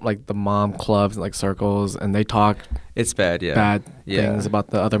the mom clubs, like circles, and they talk it's bad, yeah. bad Yeah. things about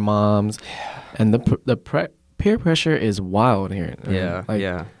the other moms. And the peer pressure is wild here. Yeah, Like,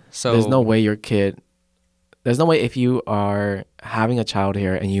 yeah. So there's no way if you are having a child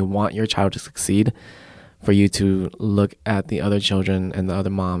here and you want your child to succeed, for you to look at the other children and the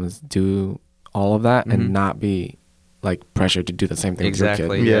other moms do all of that Mhm. and not be like pressured to do the same thing exactly,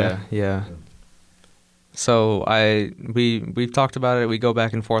 with your kid. yeah. So we've talked about it. We go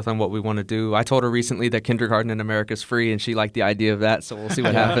back and forth on what we want to do. I told her recently that kindergarten in America is free, and she liked the idea of that. So we'll see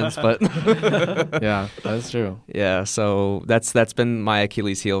what happens. But Yeah, that's true. yeah, so that's been my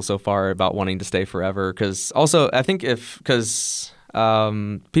Achilles heel so far about wanting to stay forever. Because also I think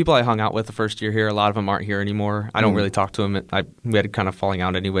people I hung out with the first year here, a lot of them aren't here anymore. I don't really talk to them. We had kind of falling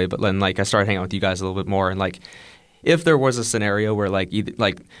out anyway. But then like I started hanging out with you guys a little bit more, and like, if there was a scenario where like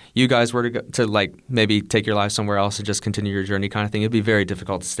you guys were to like maybe take your life somewhere else and just continue your journey kind of thing, it'd be very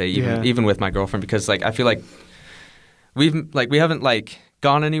difficult to stay even with my girlfriend, because like I feel like we haven't like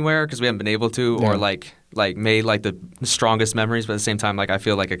gone anywhere because we haven't been able to, or like made like the strongest memories. But at the same time, like I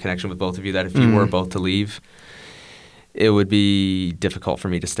feel like a connection with both of you that if you were both to leave, it would be difficult for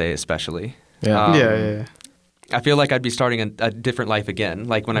me to stay, especially. Yeah. Yeah. I feel like I'd be starting a different life again,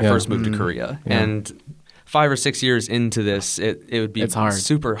 like when I first moved to Korea. Yeah. And 5 or 6 years into this, it would be It's hard.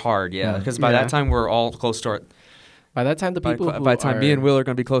 super hard, Yeah. because by that time we're all close to our. By that time, the people By the time me and Will are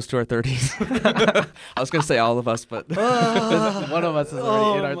going to be close to our 30s. I was going to say all of us, but one of us is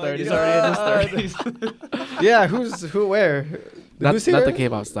already in our 30s. Already in his 30s. Yeah, who where? Who's here? Not the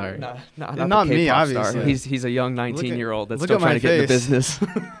K-pop star. not Not the me, K-pop star. obviously. He's a young 19-year-old that's look still at my trying to get into face. business.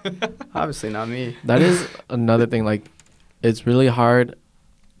 Obviously not me. That is another thing. Like, it's really hard.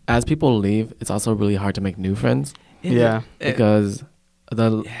 As people leave, it's also really hard to make new friends, Yeah. because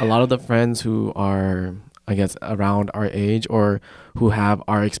a lot of the friends who are, I guess, around our age or who have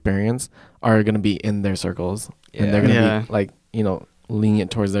our experience are going to be in their circles, and they're going to Yeah. be like, leaning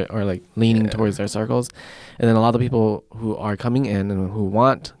towards their circles. And then a lot of people who are coming in and who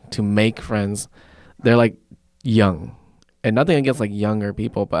want to make friends, they're like young. And nothing against like younger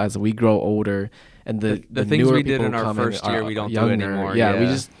people, but as we grow older and the things newer we did people in our come first year, are we don't do younger. anymore, Yeah, we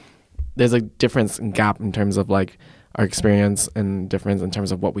yeah. just there's a difference in gap in terms of like our experience and difference in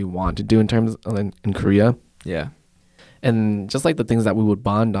terms of what we want to do in terms in Korea. Yeah. And just like the things that we would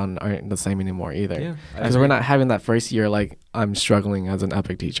bond on aren't the same anymore either. Yeah, I Because agree. we're not having that first year like I'm struggling as an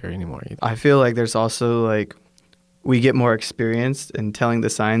epic teacher anymore either. I feel like there's also like we get more experienced in telling the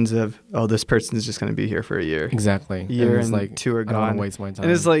signs of, oh, this person is just going to be here for a year. Exactly. Year it's and like, two are I don't want gone. to waste my time.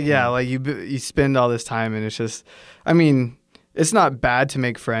 And it's like, yeah, like you spend all this time and it's just, I mean, it's not bad to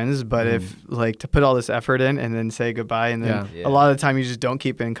make friends, but if like to put all this effort in and then say goodbye, and then Yeah. a lot of the time you just don't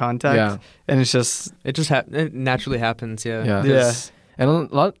keep in contact, Yeah. and it's just It naturally happens, yeah. Yeah. 'Cause- And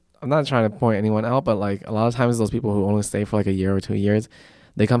a lot, I'm not trying to point anyone out, but like a lot of times those people who only stay for like a year or 2 years,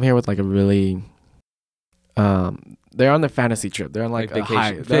 they come here with like a really, they're on their fantasy trip. They're on like a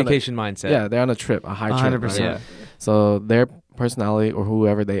high, vacation mindset. yeah, they're on a trip, a high trip. 100%. right? Yeah. So their personality or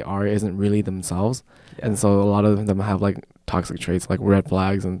whoever they are isn't really themselves. And so a lot of them have like toxic traits, like red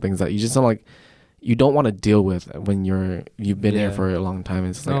flags and things that you just don't like, you don't want to deal with when you've been here for a long time.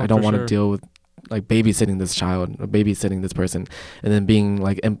 It's like, I don't want to deal with like babysitting this child or babysitting this person and then being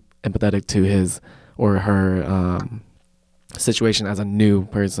like empathetic to his or her situation as a new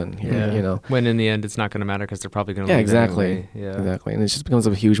person here, you know. When in the end it's not going to matter because they're probably going to leave exactly. anyway. Yeah, exactly. And it just becomes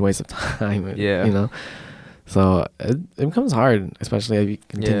a huge waste of time. Yeah. You know. So it becomes hard, especially if you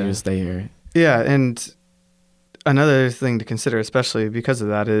continue to stay here. Yeah, and another thing to consider, especially because of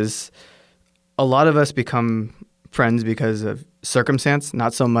that, is a lot of us become friends because of circumstance,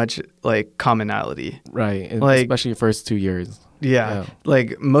 not so much like commonality. Right. Like, especially your first 2 years. Yeah.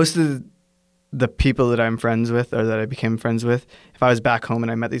 Like most of the people that I'm friends with or that I became friends with, if I was back home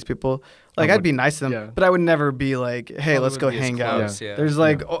and I met these people, like I'd be nice to them, but I would never be like, hey, let's go hang out. Yeah. There's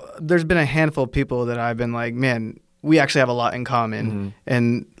like, there's been a handful of people that I've been like, man, we actually have a lot in common,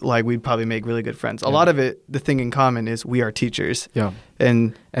 and like we'd probably make really good friends. A lot of it, the thing in common is we are teachers. Yeah.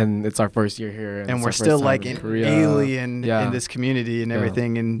 And it's our first year here. And we're still like an alien in this community and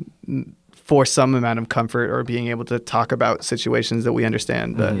everything, and for some amount of comfort or being able to talk about situations that we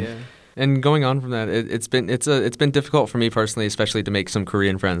understand. But And going on from that, it's been difficult for me personally, especially to make some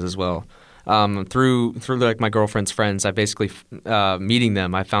Korean friends as well. Through like my girlfriend's friends, I basically meeting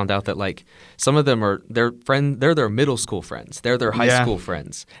them, I found out that like some of them they're their middle school friends, they're their high school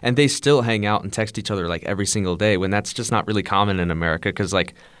friends, and they still hang out and text each other like every single day. When that's just not really common in America, because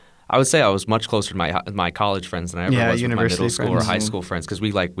like I would say I was much closer to my college friends than I ever was with my middle school or high school friends, because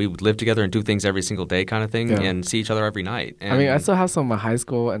we would live together and do things every single day kind of thing and see each other every night. And I mean, I still have some of my high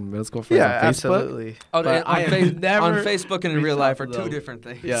school and middle school friends on Facebook. Absolutely. On Facebook and in real life are two different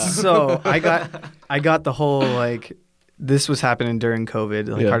things. Yeah. So I got the whole like, this was happening during COVID,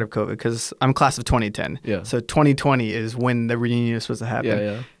 like part of COVID, because I'm class of 2010. Yeah. So 2020 is when the reunion was supposed to happen.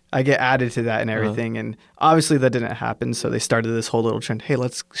 Yeah. I get added to that and everything. And obviously that didn't happen. So they started this whole little trend. Hey,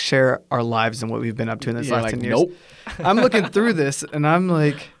 let's share our lives and what we've been up to in this last 10 years. Nope. I'm looking through this and I'm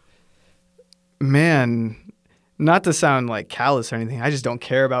like, man, not to sound like callous or anything, I just don't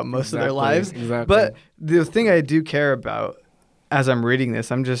care about most of their lives. Exactly. But the thing I do care about as I'm reading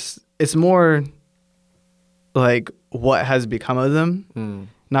this, it's more like what has become of them.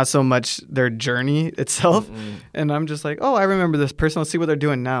 Not so much their journey itself. And I'm just like, oh, I remember this person. Let's see what they're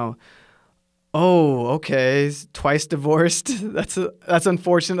doing now. Oh, okay. Twice divorced. That's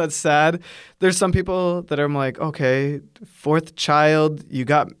unfortunate. That's sad. There's some people that I'm like, okay, fourth child. You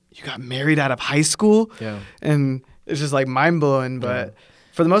got married out of high school. Yeah. And it's just like mind blowing. But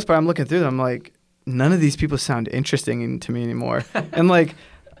for the most part, I'm looking through them. I'm like, none of these people sound interesting to me anymore. And like,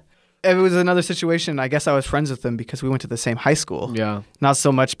 if it was another situation, I guess I was friends with them because we went to the same high school. Yeah. Not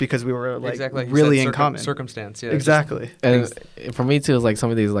so much because we were like really in common. Circumstance, yeah. Exactly. And for me too, it's like some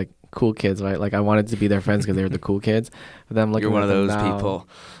of these like cool kids, right? Like I wanted to be their friends because they were the cool kids. But then I'm looking You're one at of them those now, people.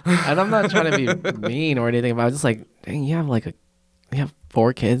 And I'm not trying to be mean or anything, but I was just like, dang, you have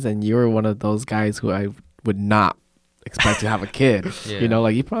 4 kids and you're one of those guys who I would not expect to have a kid. You know,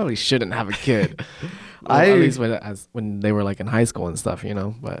 like you probably shouldn't have a kid. At least when they were like in high school and stuff, you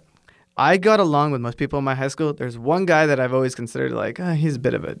know, but I got along with most people in my high school. There's one guy that I've always considered like, he's a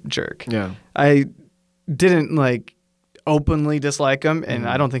bit of a jerk. Yeah. I didn't like openly dislike him, and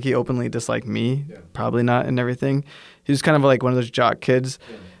I don't think he openly disliked me. Yeah. Probably not, and everything. He was kind of like one of those jock kids.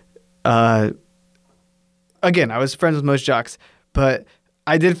 Yeah. Again, I was friends with most jocks, but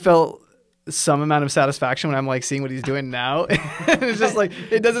I did felt some amount of satisfaction when I'm like seeing what he's doing now. And it's just like,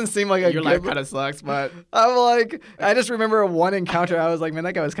 it doesn't seem like your life kind of sucks, but I'm like, I just remember one encounter. I was like, man,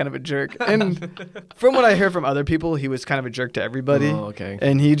 that guy was kind of a jerk. And from what I hear from other people, he was kind of a jerk to everybody. Oh, okay.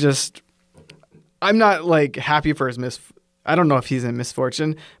 And I'm not like happy for his I don't know if he's in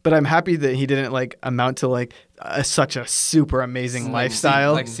misfortune, but I'm happy that he didn't like amount to like such a super amazing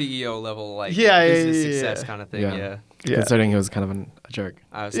lifestyle. Like CEO level, like business success kind of thing. Yeah. Considering he was kind of a jerk.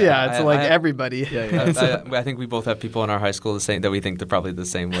 It's like everybody. I think we both have people in our high school that we think they're probably the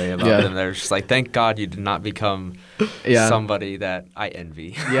same way about them. They're just like, thank God you did not become somebody that I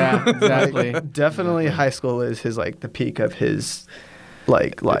envy. Yeah, exactly. Definitely high school is his like the peak of his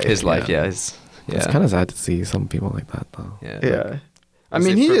like life. His life, It's kind of sad to see some people like that, though. Yeah. I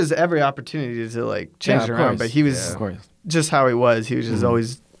mean, he has every opportunity to like change it around, but he was just how he was. He was just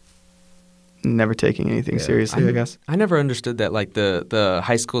always never taking anything seriously, I guess. I never understood that like the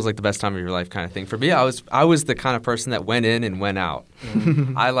high school is like the best time of your life kind of thing. For me, I was the kind of person that went in and went out.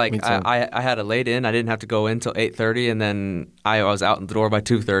 I had a late in. I didn't have to go in till 8:30, and then I was out the door by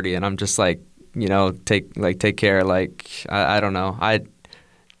 2:30, and I'm just like, take care. Like I don't know.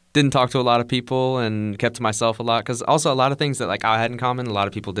 didn't talk to a lot of people and kept to myself a lot because also a lot of things that like I had in common, a lot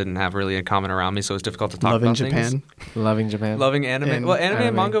of people didn't have really in common around me, so it was difficult to talk Loving about Japan. things. Loving Japan. Loving anime. And Well, anime and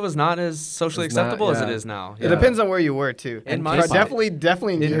anime. manga was not as socially It's not, acceptable as it yeah. is now. It depends on where you were too. In And my definitely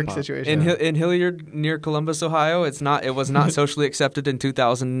in New York K-pop. situation. In Hilliard near Columbus, Ohio, it was not socially accepted in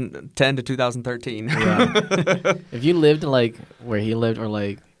 2010 to 2013. Yeah. If you lived like where he lived, or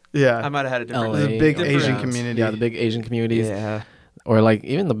like yeah. I might have had a different. LA, There's a big or- Asian yeah, community. Yeah, the big Asian communities, Yeah, or like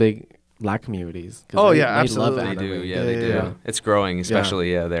even the big Black communities. 'Cause Oh, they- yeah, they absolutely. Love they anime. do. Yeah, they do. Yeah. It's growing,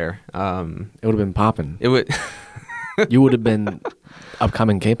 especially there. It would have been popping. It would. You would have been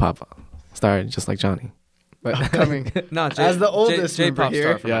upcoming K-pop star, just like Johnny. But Upcoming. No, As the oldest J-pop member star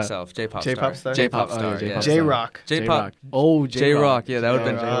here. for Yeah. myself. J-pop J-pop star. star? J-pop Oh, yeah, star. J-pop Yeah. star. J-Rock. J-pop. Oh, J-Rock. Yeah, that would have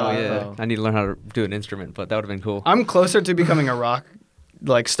been. J-Rock. Oh, yeah. Oh. I need to learn how to do an instrument, but that would have been cool. I'm closer to becoming a rock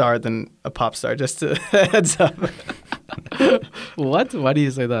like star than a pop star. Just to heads up, What? Why do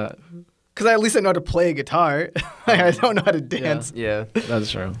you say that? because at least I know how to play a guitar. Like, I don't know how to dance. Yeah. That's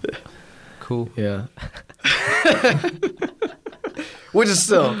true. Cool. Yeah. Which is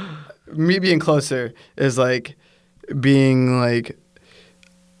still me being closer is like being like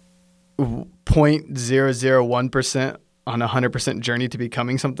 0.001% on a 100% journey to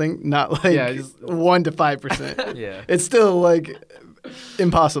becoming something, not like Yeah, just- 1 to 5%. Yeah. It's still like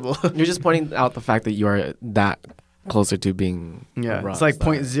impossible. You're just pointing out the fact that you are that closer to being a Yeah, rock it's like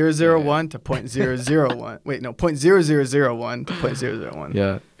star. 0.001 to 0.001. Wait, no, 0.0001 to 0.001.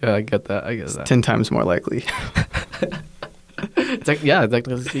 Yeah, I get that. I get that. 10 times more likely. Yeah,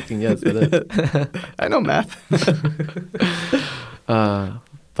 technically speaking, yes, it is. I know math.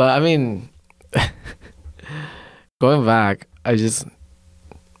 But I mean, going back,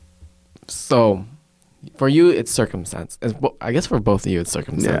 so for you, it's circumstance. I guess for both of you, it's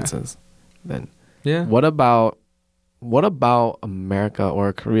circumstances. Then Yeah. what about America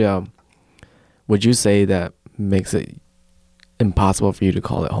or Korea? Would you say that makes it impossible for you to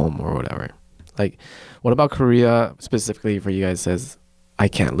call it home or whatever? Like, what about Korea specifically for you guys says, I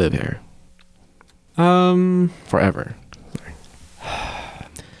can't live here forever?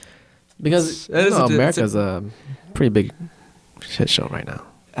 Because It is a- America's a pretty big shit show right now.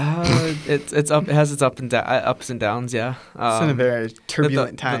 It's up. It has its ups and downs. Yeah. It's in a very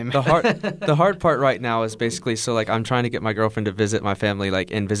turbulent time. The hard part right now is basically so like I'm trying to get my girlfriend to visit my family like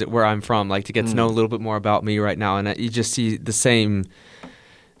and visit where I'm from like to get to know a little bit more about me right now, and you just see the same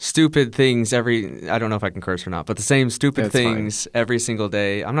stupid things I don't know if I can curse or not, but the same stupid That's fine. things every single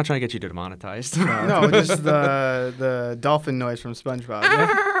day. I'm not trying to get you demonetized. No, just the dolphin noise from SpongeBob.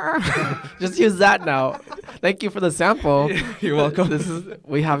 Just use that now. Thank you for the sample. You're welcome.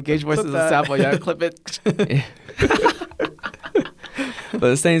 We have Gage Voice Clip as a that. sample. Yeah, clip it. But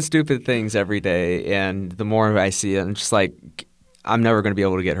the same stupid things every day, and the more I see it, I'm just like, I'm never going to be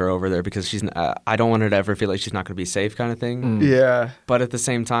able to get her over there because I don't want her to ever feel like she's not going to be safe, kind of thing. Yeah. But at the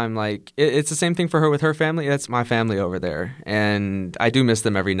same time, like it's the same thing for her with her family. That's my family over there, and I do miss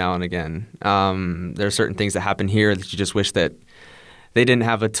them every now and again. There are certain things that happen here that you just wish that they didn't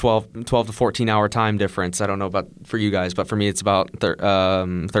have a 12 to 14 hour time difference. I don't know about for you guys, but for me, it's about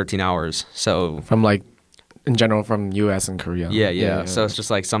 13 hours. So From like, in general, from U.S. and Korea. yeah. So it's just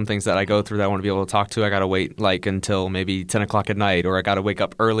like some things that I go through that I want to be able to talk to. I got to wait like until maybe 10 o'clock at night, or I got to wake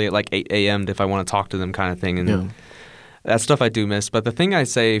up early at like 8 a.m. if I want to talk to them, kind of thing. And Yeah. that stuff I do miss. But the thing I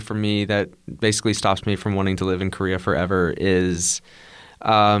say for me that basically stops me from wanting to live in Korea forever is,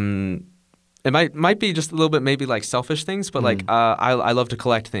 it might be just a little bit maybe like selfish things, but like I love to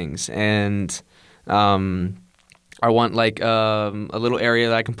collect things, and I want like a little area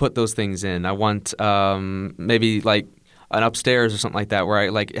that I can put those things in. I want maybe like an upstairs or something like that where I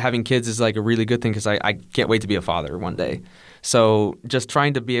like having kids is like a really good thing because I can't wait to be a father one day. So just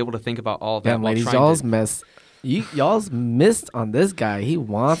trying to be able to think about all of that. Damn, while ladies, trying to- y'all's missed on this guy. He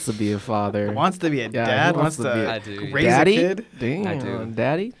wants to be a father. Wants to be a Yeah, dad. he Wants wants to be to I do. raise daddy? a kid. Damn, I do.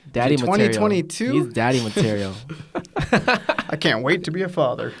 daddy In material. 2022? He's daddy material. I can't wait to be a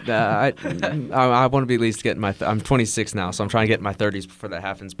father. I want to be at least getting my. I'm 26 now, so I'm trying to get in my 30s before that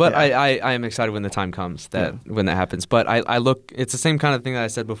happens. But Yeah. I am excited when the time comes when that happens. But I look. It's the same kind of thing that I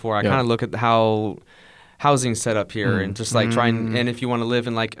said before. I Yeah. kind of look at how housing's set up here and just like trying. And if you want to live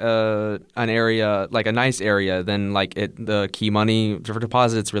in like an area, like a nice area, then like the key money for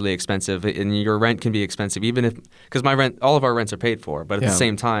deposit's really expensive, and your rent can be expensive, even if because all of our rents are paid for. But at Yeah. the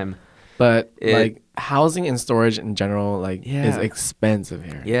same time. But It- like housing and storage in general, like is Yeah. expensive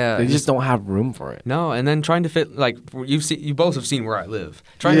here. Yeah, they it's just don't have room for it. No, and then trying to fit like you both have seen where I live.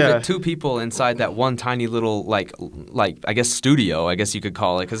 Trying to Yeah. fit two people inside that one tiny little like I guess studio, I guess you could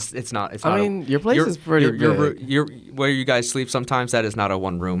call it, because it's not. It's not. I mean, your place is pretty big. Where you guys sleep sometimes. That is not a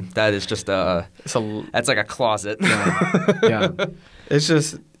one room. That is just a. It's a That's like a closet. Yeah. It's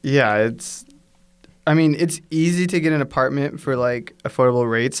just, yeah, I mean, it's easy to get an apartment for like affordable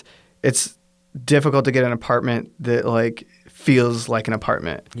rates. It's difficult to get an apartment that like feels like an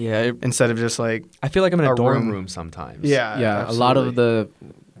apartment Yeah, instead of just like, I feel like I'm in a A dorm room. room sometimes. yeah. Yeah, a lot of absolutely.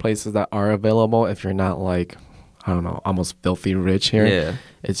 the places that are available, if you're not like, I don't know, almost filthy rich here, Yeah.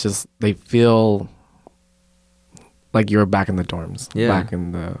 it's just they feel like you're back in the dorms, Yeah. back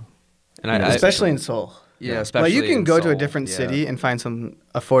in the. And Especially in Seoul. yeah, especially Like you can in go to a Seoul, different yeah. city and find some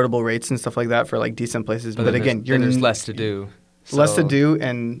affordable rates and stuff like that for like decent places. But then again, there's n- less to do. less to So- do,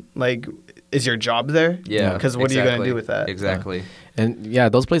 and like, is your job there? Yeah, Because what are you going to exactly. do with that? Exactly. And yeah,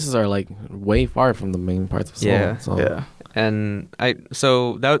 those places are like way far from the main parts of Seoul. Yeah. So. Yeah. And that's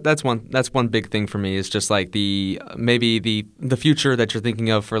one big thing for me is just like maybe the future that you're thinking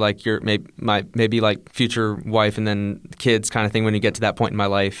of for like your maybe like future wife and then kids kind of thing when you get to that point in my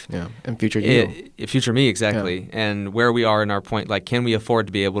life. Yeah, and future you. Future me, exactly. And where we are in our point, like, can we afford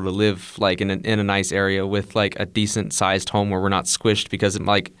to be able to live like in a nice area with like a decent sized home where we're not squished? Because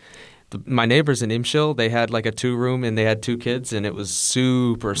like my neighbors in Imshil, they had like a 2-room and they had 2 kids and it was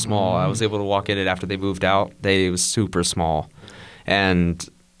super small. I was able to walk in it after they moved out. It was super small, and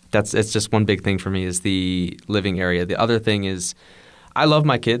it's just one big thing for me is the living area. The other thing is, I love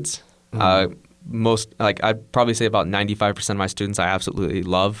my kids. I'd probably say about 95% of my students I absolutely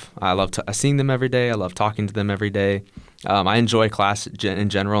love. I love seeing them every day. I love talking to them every day. I enjoy class in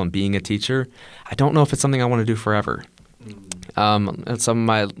general and being a teacher. I don't know if it's something I want to do forever. And some of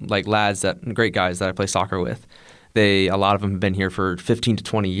my like great guys that I play soccer with, a lot of them have been here for 15 to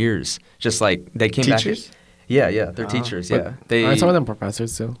 20 years. Just like they came Teachers? back. Yeah, they're teachers. But Yeah, aren't some of them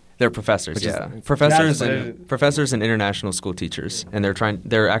professors too? they're professors, Which is- yeah. Professors That's and professors and international school teachers. And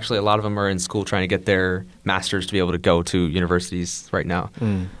they're actually a lot of them are in school trying to get their masters to be able to go to universities right now.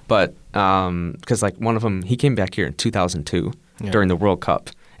 But because like one of them, he came back here in 2002 Yeah. during the World Cup,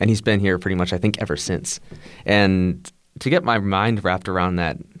 and he's been here pretty much I think ever since. And to get my mind wrapped around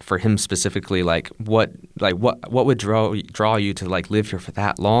that for him specifically, what would draw you to like live here for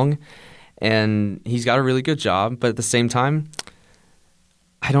that long? And he's got a really good job, but at the same time,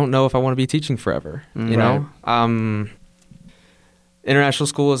 I don't know if I want to be teaching forever. You know, international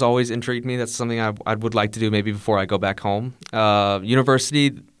school has always intrigued me. That's something I would like to do maybe before I go back home.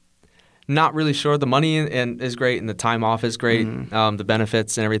 University, not really sure. The money and is great, and the time off is great. The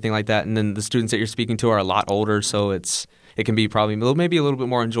benefits and everything like that. And then the students that you're speaking to are a lot older, so it can be probably maybe a little bit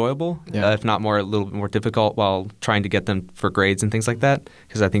more enjoyable, if not a little bit more difficult while trying to get them for grades and things like that.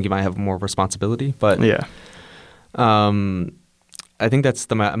 Because I think you might have more responsibility. But Yeah. I think that's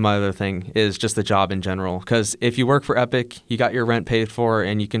my other thing is just the job in general. Because if you work for Epic, you got your rent paid for,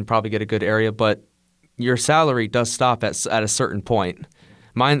 and you can probably get a good area, but your salary does stop at a certain point.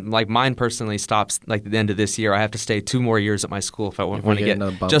 Mine personally stops like at the end of this year. I have to stay 2 more years at my school if I want to get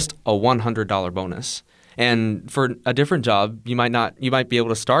another bump. just a $100 bonus. And for a different job, you might be able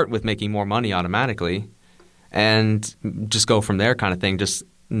to start with making more money automatically, and just go from there, kind of thing, just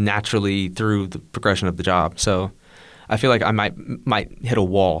naturally through the progression of the job. So I feel like I might hit a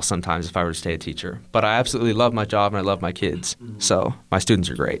wall sometimes if I were to stay a teacher. But I absolutely love my job and I love my kids. So my students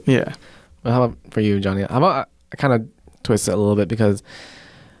are great. Yeah. Well, how about for you, Johnny? How about I kind of twist it a little bit because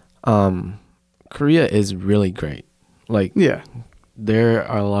Korea is really great. Like, Yeah. there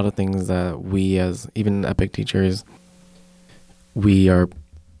are a lot of things that we as even Epic teachers, we're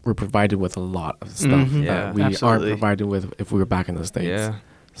provided with a lot of stuff Mhm. Yeah, that we absolutely. aren't provided with if we were back in the States. Yeah.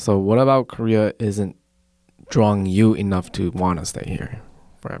 So what about Korea isn't drawing you enough to want to stay here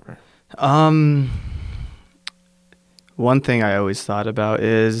forever? One thing I always thought about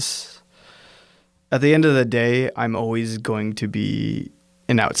is at the end of the day, I'm always going to be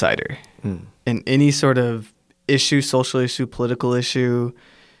an outsider in any sort of issue, social issue, political issue,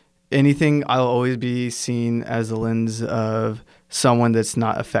 anything. I'll always be seen as the lens of someone that's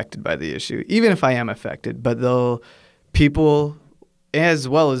not affected by the issue, even if I am affected. But people, as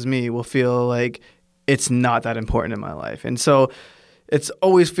well as me, will feel like it's not that important in my life, and so it's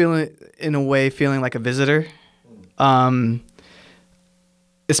always feeling like a visitor,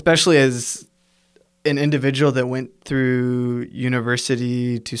 especially as an individual that went through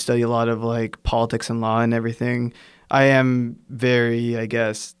university to study a lot of like politics and law and everything. I am very, I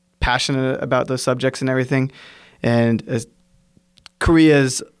guess, passionate about those subjects and everything. And as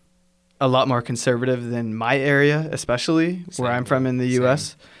Korea's a lot more conservative than my area, especially Same. where I'm from in the Same.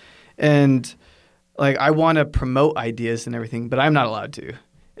 U.S. And like I want to promote ideas and everything, but I'm not allowed to.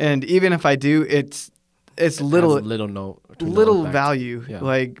 And even if I do, it's little Has little no to no little effect. value. Yeah.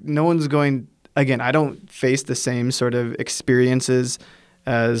 Like no one's going. Again, I don't face the same sort of experiences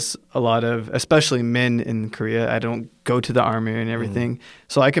as a lot of, especially men in Korea. I don't go to the army and everything,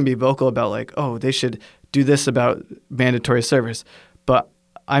 so I can be vocal about like, oh, they should do this about mandatory service, but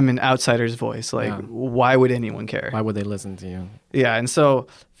I'm an outsider's voice. Like, Yeah. why would anyone care? Why would they listen to you? Yeah, and so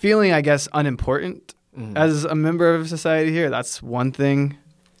feeling, I guess, unimportant Mhm. as a member of society here, that's one thing.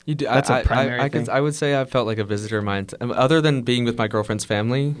 You do. That's a primary thing. I would say I felt like a visitor of mine. Other than being with my girlfriend's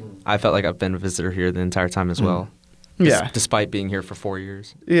family, I felt like I've been a visitor here the entire time as well. Yeah. Despite being here for 4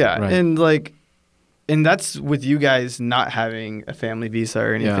 years. Yeah, Right. and like, and that's with you guys not having a family visa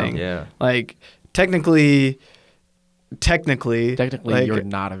or Yeah. anything. Yeah. Like, technically, Technically, like, you're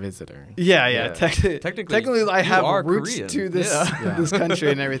not a visitor. Yeah. Yeah. Technically, I you have are roots Korean. to this Yeah. this country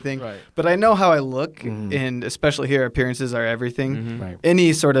and everything. Right. But I know how I look, Mhm. and especially here, appearances are everything. Mhm. Right.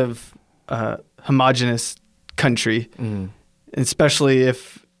 Any sort of homogenous country, Mm. especially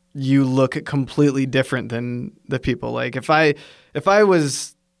if you look completely different than the people. Like if I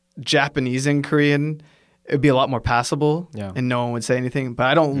was Japanese and Korean, it'd be a lot more passable, Yeah. and no one would say anything. But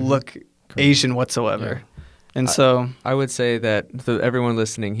I don't Mhm. look Asian whatsoever, and so I would say that everyone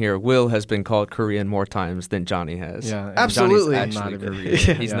listening here, Will has been called Korean more times than Johnny has. Yeah. and Absolutely. Johnny's Not actually even- Korean.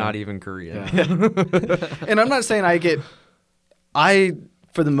 Yeah. He's Yeah. not even Korean. Yeah. and I'm not saying I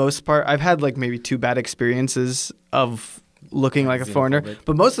for the most part I've had like maybe 2 bad experiences of looking like a foreigner, Xenophobic.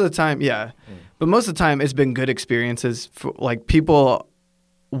 but most of the time, but most of the time it's been good experiences. For, like people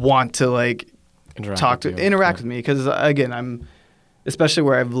want to like Interact with you. interact Yeah. with me because again I'm especially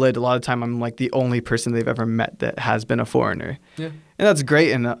where I've lived a lot of time I'm like the only person they've ever met that has been a foreigner, Yeah. and that's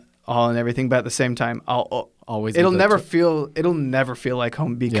great and all and everything, but at the same time Always. it'll be never the- feel like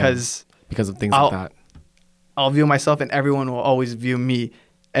home because because of things I'll- like that. I'll view myself and everyone will always view me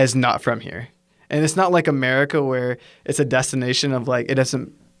as not from here. And it's not like America where it's a destination of like it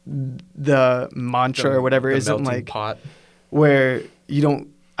doesn't the mantra or whatever The isn't melting like pot. where you don't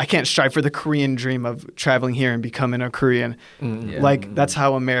I can't strive for the Korean dream of traveling here and becoming a Korean. Mm. Yeah. Like that's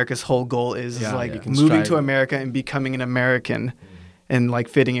how America's whole goal is Yeah, like you can moving strive. to America and becoming an American and like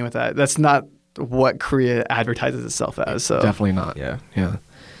fitting in with that. That's not what Korea advertises itself as. So Definitely not. Yeah. Yeah.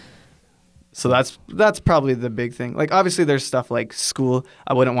 So that's probably the big thing. Like obviously there's stuff like school.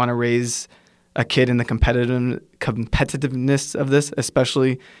 I wouldn't want to raise a kid in the competitiveness of this,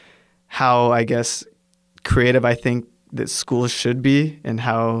 especially how I guess creative I think that schools should be and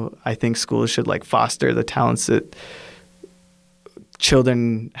how I think schools should like foster the talents that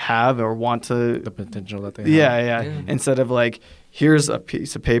children have or want to The potential that they yeah, have. yeah. Yeah. Instead of like, here's a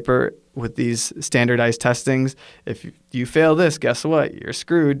piece of paper with these standardized testings. If you fail this, guess what? You're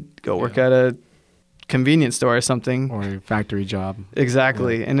screwed. Go work Yeah. at a convenience store or something. Or a factory job.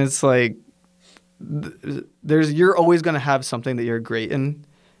 Exactly. And it's like, you're always going to have something that you're great in,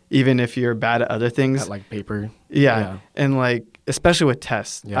 even if you're bad at other things. At like paper. Yeah. Yeah. And like, especially with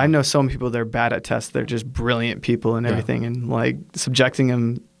tests. Yeah. I know some people, they're bad at tests. They're just brilliant people and Yeah. everything. And like subjecting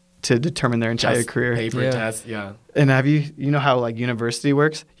them to determine their entire Just career. Paper Yeah. test. Yeah. And you know how like university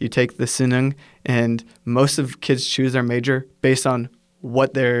works? You take the Sunung and most of kids choose their major based on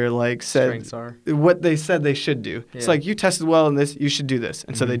what they're like said, Strengths are. what they said they should do. It's Yeah. like you tested well in this, you should do this.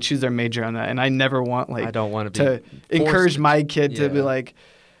 And so they Mhm. choose their major on that. And I never want like I don't want to encourage forced- my kid to be Yeah. like,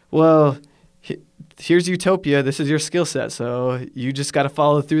 well, here's Utopia. This is your skill set. So you just got to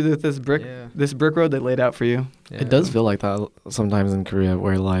follow through with this brick road they laid out for you. Yeah. It does feel like that sometimes in Korea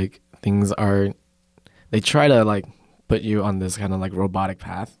where like things are, they try to like put you on this kind of like robotic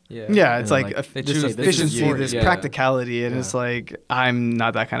path. Yeah. Yeah, it's And, like, like, they this choose- this is efficiency, you. this Yeah. practicality, and Yeah. it's like I'm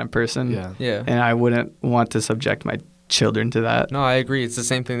not that kind of person. Yeah. Yeah. And I wouldn't want to subject my children to that. No, I agree. It's the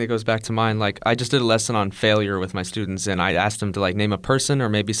same thing that goes back to mine. Like, I just did a lesson on failure with my students, and I asked them to like name a person or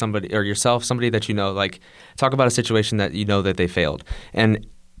maybe somebody or yourself, somebody that you know, like talk about a situation that you know that they failed. And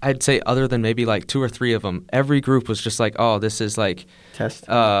I'd say other than maybe like 2 or 3 of them, every group was just like, oh, this is like, Test.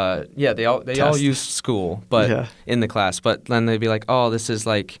 yeah, they all Test. use school, but Yeah. in the class. But then they'd be like, oh, this is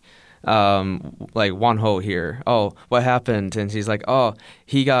like Wonho here. Oh, what happened? And he's like, oh,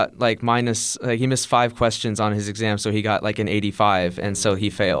 he got like minus, like he missed 5 questions on his exam, so he got like an 85, and so he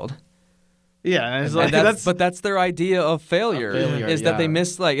failed. Yeah, and it's And like that's, but that's their idea of failure, failure, is that they yeah.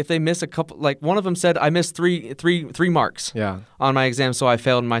 miss like if they miss a couple, like one of them said I missed three marks Yeah. on my exam, so I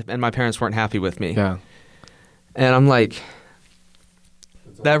failed, and my parents weren't happy with me. Yeah. And I'm like,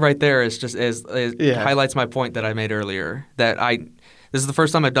 that right there is just Yeah. highlights my point that I made earlier, that this is the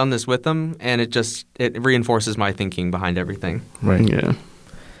first time I've done this with them, and it reinforces my thinking behind everything. Right. Yeah.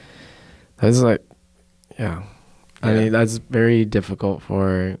 That's like, yeah. I Yeah. mean, that's very difficult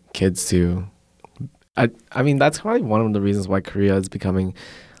for kids to. I mean, that's probably one of the reasons why Korea is becoming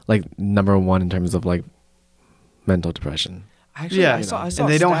like number one in terms of like mental depression. Actually, Yeah, I saw and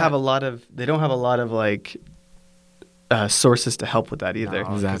they don't have a stat. lot of like sources to help with that either.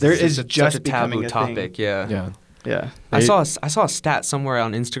 No, Exactly. There it's is such just a taboo becoming a topic. thing. Yeah. Yeah. Yeah. I saw a stat somewhere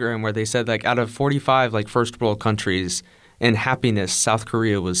on Instagram where they said like out of 45 like first world countries in happiness, South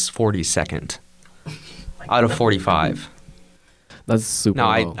Korea was 42nd out of 45. That's super No,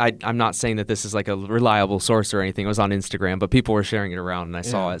 low. I'm not saying that this is like a reliable source or anything. It was on Instagram, but people were sharing it around, and I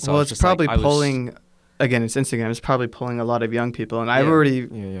saw Yeah. it. So I Well, was it's just like, probably I was- pulling. Again, it's Instagram. It's probably pulling a lot of young people, and I've Yeah. already,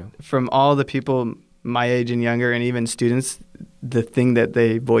 yeah. from all the people my age and younger, and even students, the thing that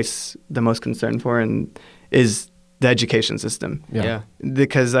they voice the most concern for and is the education system. Yeah.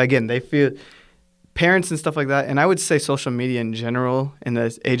 Because again, they feel parents and stuff like that, and I would say social media in general in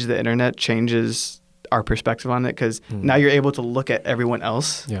the age of the internet changes our perspective on it, because Mm. now you're able to look at everyone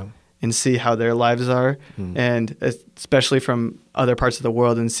else Yeah. and see how their lives are, Mm. and especially from other parts of the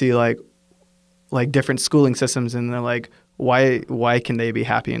world, and see like different schooling systems, and they're like, why can they be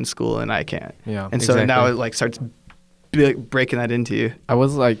happy in school and I can't? Yeah. And so now Exactly. it like starts breaking that into you. I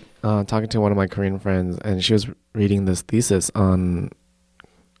was like talking to one of my Korean friends, and she was reading this thesis on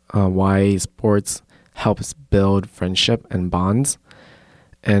why sports helps build friendship and bonds.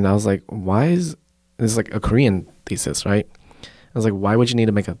 And I was like, why is this like a Korean thesis, right? I was like, why would you need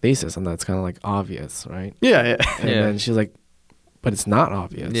to make a thesis? And that's kind of like obvious, right? Yeah, yeah. And Yeah. then she's like, but it's not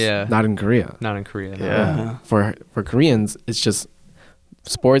obvious. Yeah. Not in Korea. Not in Korea. no. Yeah. For Koreans, it's just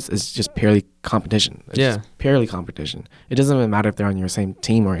sports is just purely competition. It's Yeah. just purely competition. It doesn't even matter if they're on your same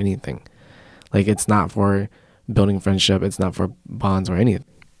team or anything. Like, it's not for building friendship. It's not for bonds or anything.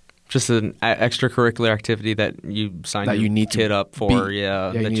 Just an extracurricular activity that you sign That your you need to kid up for. beat.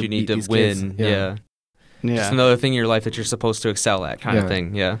 Yeah, Yeah, that you you need need to to beat these kids. win. Yeah. Yeah. Yeah. Just another thing in your life that you're supposed to excel at, kind Yeah. of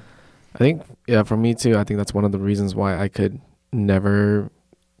thing. Yeah. I think, yeah, for me too, I think that's one of the reasons why I could never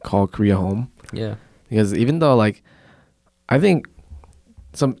call Korea home. Yeah. Because even though, like, I think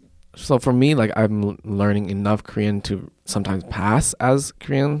so for me, like, I'm learning enough Korean to sometimes pass as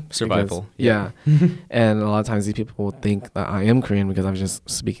Korean. because- Survival. Yeah. And a lot of times these people will think that I am Korean because I was just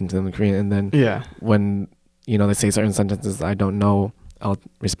speaking to them in Korean. And then Yeah. when, they say certain sentences I don't know, I'll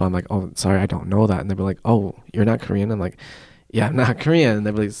respond like, oh, sorry, I don't know that. And they'll be like, oh, you're not Korean? I'm like, yeah, I'm not Korean. And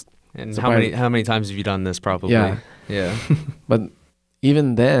they'll be like, And Surprised. how many times have you done this? Probably. Yeah. Yeah. but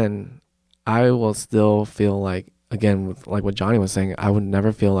even then, I will still feel like, again, with like what Johnny was saying, I would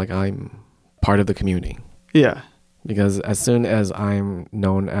never feel like I'm part of the community. Yeah. Because as soon as I'm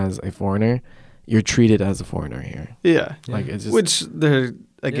known as a foreigner, you're treated as a foreigner here. Yeah. Like, it's just, Which there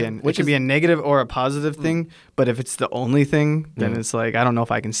again, which it can be is- a negative or a positive thing, but if it's the only thing, then Yeah. it's like I don't know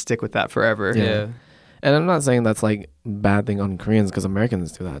if I can stick with that forever. Yeah. Yeah. and I'm not saying that's like bad thing on Koreans, because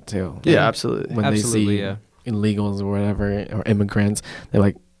Americans do that too. Yeah, absolutely. When Absolutely. they see Yeah. illegals or whatever, or immigrants, they're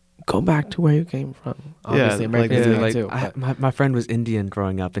like, go back to where you came from. Obviously, Americans like- do Yeah, that like too. but- my friend was Indian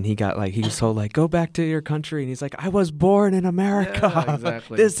growing up, and he was told like, "Go back to your country," and he's like, "I was born in America. Yeah,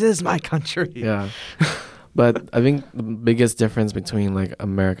 exactly. This is my country." Yeah. But I think the biggest difference between like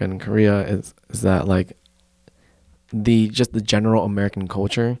America and Korea is that like the general American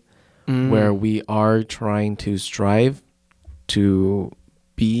culture, where we are trying to strive to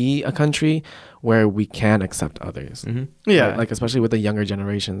be a country where we can accept others. hmm Yeah. Like especially with the younger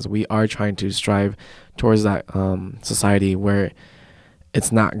generations, we are trying to strive towards that society where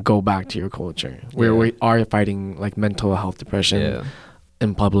it's not go back to your culture, where Yeah. we are fighting like mental health depression Yeah.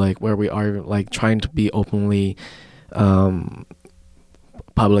 in public, where we are like trying to be openly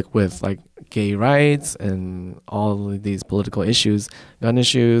public with like gay rights and all of these political issues, gun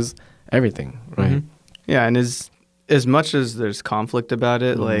issues, everything, right? Mhm. Yeah, and as much as there's conflict about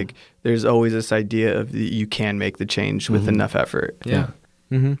it, Mhm. like there's always this idea of you can make the change with Mhm. enough effort. Yeah.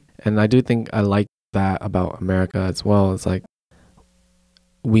 hmm And I do think I like that about America as well. It's like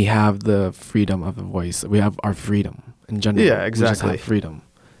we have the freedom of the voice. We have our freedom in general. Yeah, We just exactly. have freedom,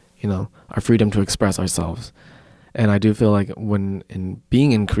 our freedom to express ourselves. And I do feel like when in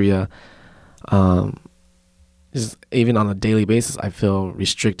being in Korea, just even on a daily basis, I feel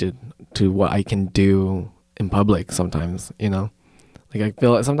restricted to what I can do in public sometimes, Like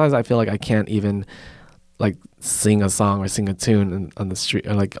sometimes I feel like I can't even like sing a song or sing a tune on the street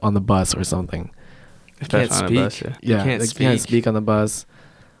or like on the bus or something. Especially can't on a speak. bus, yeah. You Yeah, can't like, you can't speak. speak on the bus,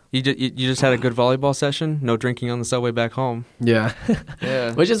 You just had a good volleyball session. No drinking on the subway back home. Yeah.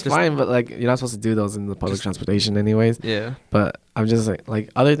 Yeah, Which is just- fine, but like you're not supposed to do those in the public transportation anyways. Yeah, But I'm just like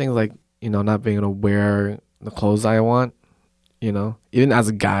other things like, not being able to wear the clothes I want, even as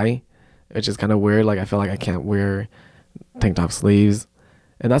a guy, it's just kind of weird. Like I feel like I can't wear tank top sleeves.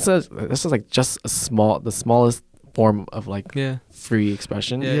 And that's just like the smallest form of like yeah. free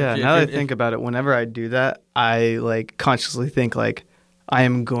expression. Yeah, Yeah, if now that I you're- think about it, whenever I do that, I like consciously think like I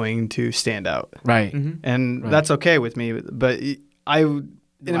am going to stand out. Right. Mhm. And Right. that's okay with me. But in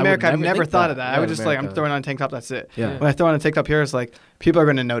would America, I've never never think thought that. of that. Yeah, I was in just like, I'm America. throwing on a tank top, that's it. Yeah. When I throw on a tank top here, it's like, people are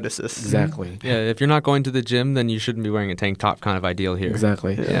going to notice this. Exactly. Yeah, if you're not going to the gym, then you shouldn't be wearing a tank top. Kind of ideal here.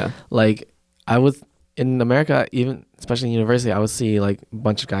 Exactly. Yeah. Like I was in America, even especially in university, I would see like a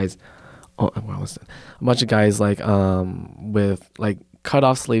bunch of guys. Oh, what was it? A bunch of guys like with like cut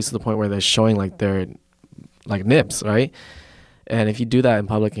off sleeves to the point where they're showing like their like nips, right? And if you do that in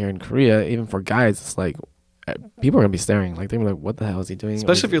public here in Korea, even for guys, it's like people are gonna be staring. Like they're gonna be like, "What the hell is he doing?"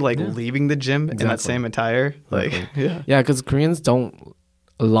 Especially if you're like Yeah. leaving the gym in that Exactly. same attire. Like, Exactly. yeah. Yeah, because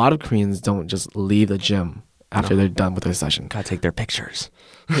a lot of Koreans don't just leave the gym after they're done with their session. Gotta take their pictures.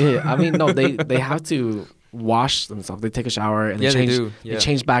 Yeah, I mean, no, they have to wash themselves. They take a shower and Yeah, they they change. do. Yeah. They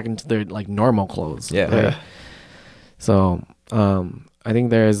change back into their like normal clothes. Yeah. right? Yeah. So I think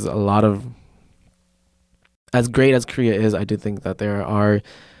there's a lot of, as great as Korea is, I do think that there are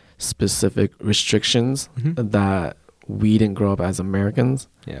specific restrictions Mhm. that we didn't grow up as Americans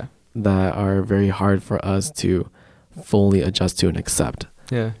Yeah. that are very hard for us to fully adjust to and accept.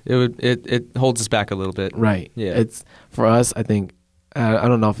 Yeah. It holds us back a little bit. Right. Yeah. It's for us. I think I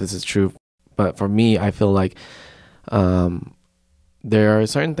don't know if this is true, but for me, I feel like there are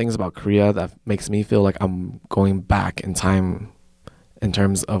certain things about Korea that makes me feel like I'm going back in time in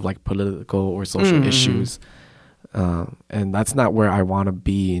terms of like political or social Mhm. issues, and that's not where I want to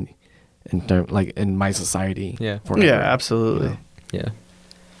be in like in my society. Yeah. Forever, Yeah, absolutely. you know? Yeah.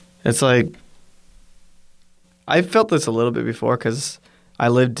 It's like, I felt this a little bit before because I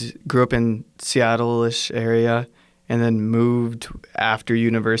grew up in Seattle-ish area and then moved after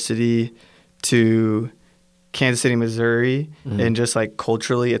university to Kansas City, Missouri. Mhm. And just like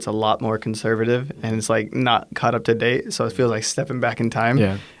culturally, it's a lot more conservative and it's like not caught up to date. So it feels like stepping back in time.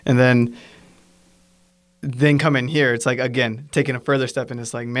 Yeah. And then coming here, it's like, again, taking a further step and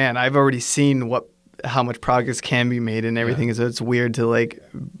it's like, man, I've already seen how much progress can be made and everything. So it's weird to like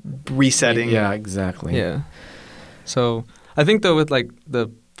resetting. Yeah. Exactly. Yeah. So I think though with like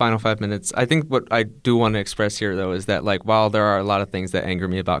the final 5 minutes, I think what I do want to express here though is that like while there are a lot of things that anger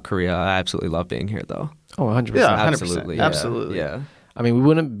me about Korea, I absolutely love being here though. Oh, 100%. Yeah. 100%. Absolutely. Yeah. Absolutely. Yeah. I mean, we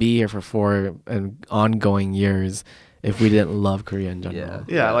wouldn't be here for 4 and ongoing years if we didn't love Korea in general.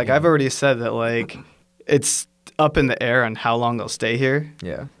 Yeah, like I've already said that like it's up in the air on how long they'll stay here.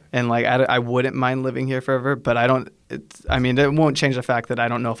 Yeah. And like I wouldn't mind living here forever, but it won't change the fact that I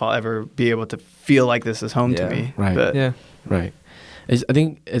don't know if I'll ever be able to feel like this is home Yeah. to me. Right. But Yeah. Right. I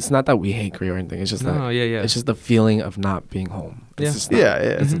think it's not that we hate Korea or anything. It's just No, that yeah, yeah. it's just the feeling of not being home. It's Yeah. just not, Yeah, yeah.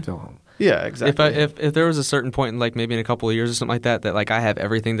 It doesn't Mhm. feel home. yeah, exactly. If there was a certain point in like maybe in a couple of years or something like that like I have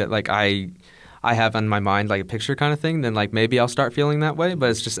everything that like I have on my mind like a picture kind of thing, then like maybe I'll start feeling that way.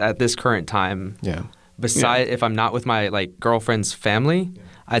 But it's just at this current time, Yeah. beside if I'm not with my like girlfriend's family,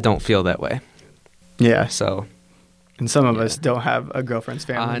 I don't feel that way. yeah, So and some of Yeah. us don't have a girlfriend's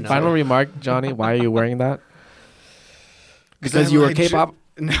family. I know. Final remark, Johnny. Why are you wearing that? Because I you were like K-pop.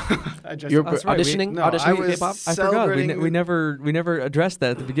 No, I just You're That's right, we- auditioning. no, I auditioning was K-pop. I forgot. Celebrating We never addressed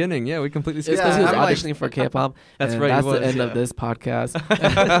that at the beginning. Yeah, we completely It's skipped because he was I'm like- auditioning for K-pop. That's and right, he That's the was, end yeah. of this podcast.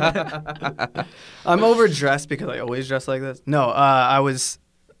 I'm overdressed because I always dress like this. No, I was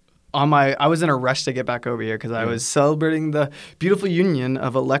in a rush to get back over here because I was celebrating the beautiful union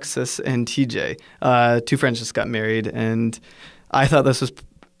of Alexis and TJ. 2 friends just got married, and I thought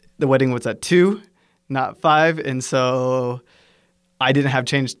the wedding was at 2, not 5, and so I didn't have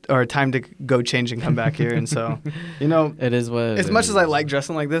time to go change and come back here, and so It is what. as much as I like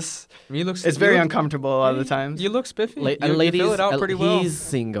dressing like this, it's very uncomfortable a lot of the times. You look spiffy. La- you ladies, fill it out pretty well. He's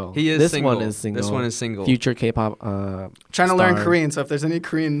single. He is this single. one is single. This one is single. Future K-pop. Trying to learn star. Korean, so if there's any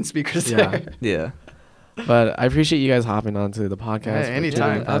Korean speakers Yeah. there. Yeah. But I appreciate you guys hopping onto the podcast. Hey, for anytime.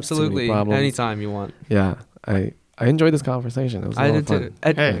 clearing up too many Absolutely. problems. Anytime you want. Yeah, I enjoyed this conversation. It was a I lot did of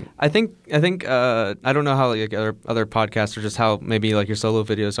fun. too. Hey. I think I don't know how like other podcasts or just how maybe like your solo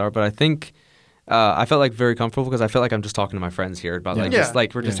videos are, but I think I felt like very comfortable because I felt like I'm just talking to my friends here about like Yeah. just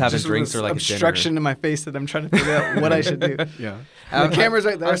like we're just Yeah. having Just drinks with or like this a obstruction dinner. in my face that I'm trying to figure out what I should do. Yeah. The camera's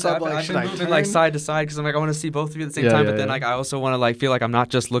right there, so I'm I've like, been should I moving like turn? side to side because I'm like I want to see both of you at the same Yeah, time, yeah, but then yeah. like I also want to like feel like I'm not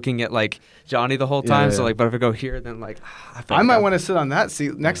just looking at like Johnny the whole Yeah, time. yeah, So yeah. like, but if I go here, then like I might want to sit on that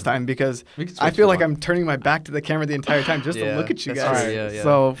seat next time because We can I switch feel if like you I'm turning my back to the camera the entire time just to Yeah, look at you that's guys. true. Yeah, yeah.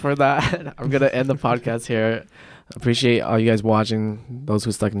 So for that, I'm gonna end the podcast here. Appreciate all you guys watching. Those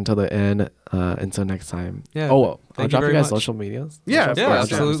who stuck until the end. Until next time. Yeah. Oh, well, I'll Thank you drop you very guys much. social medias. Yeah, Socials? of course, I'll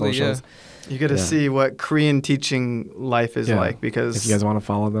drop absolutely, yeah. socials. You get to Yeah. see what Korean teaching life is Yeah. like because If you guys want to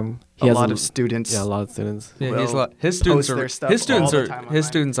follow them, a lot of students. Yeah, a lot of students. Yeah, will his students post are their stuff his students all the are time on his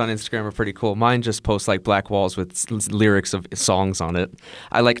mine. students on Instagram are pretty cool. Mine just post like black walls with lyrics of songs on it.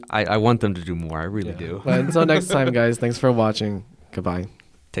 I want them to do more. I really Yeah. do. But until next time, guys. Thanks for watching. Goodbye.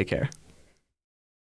 Take care.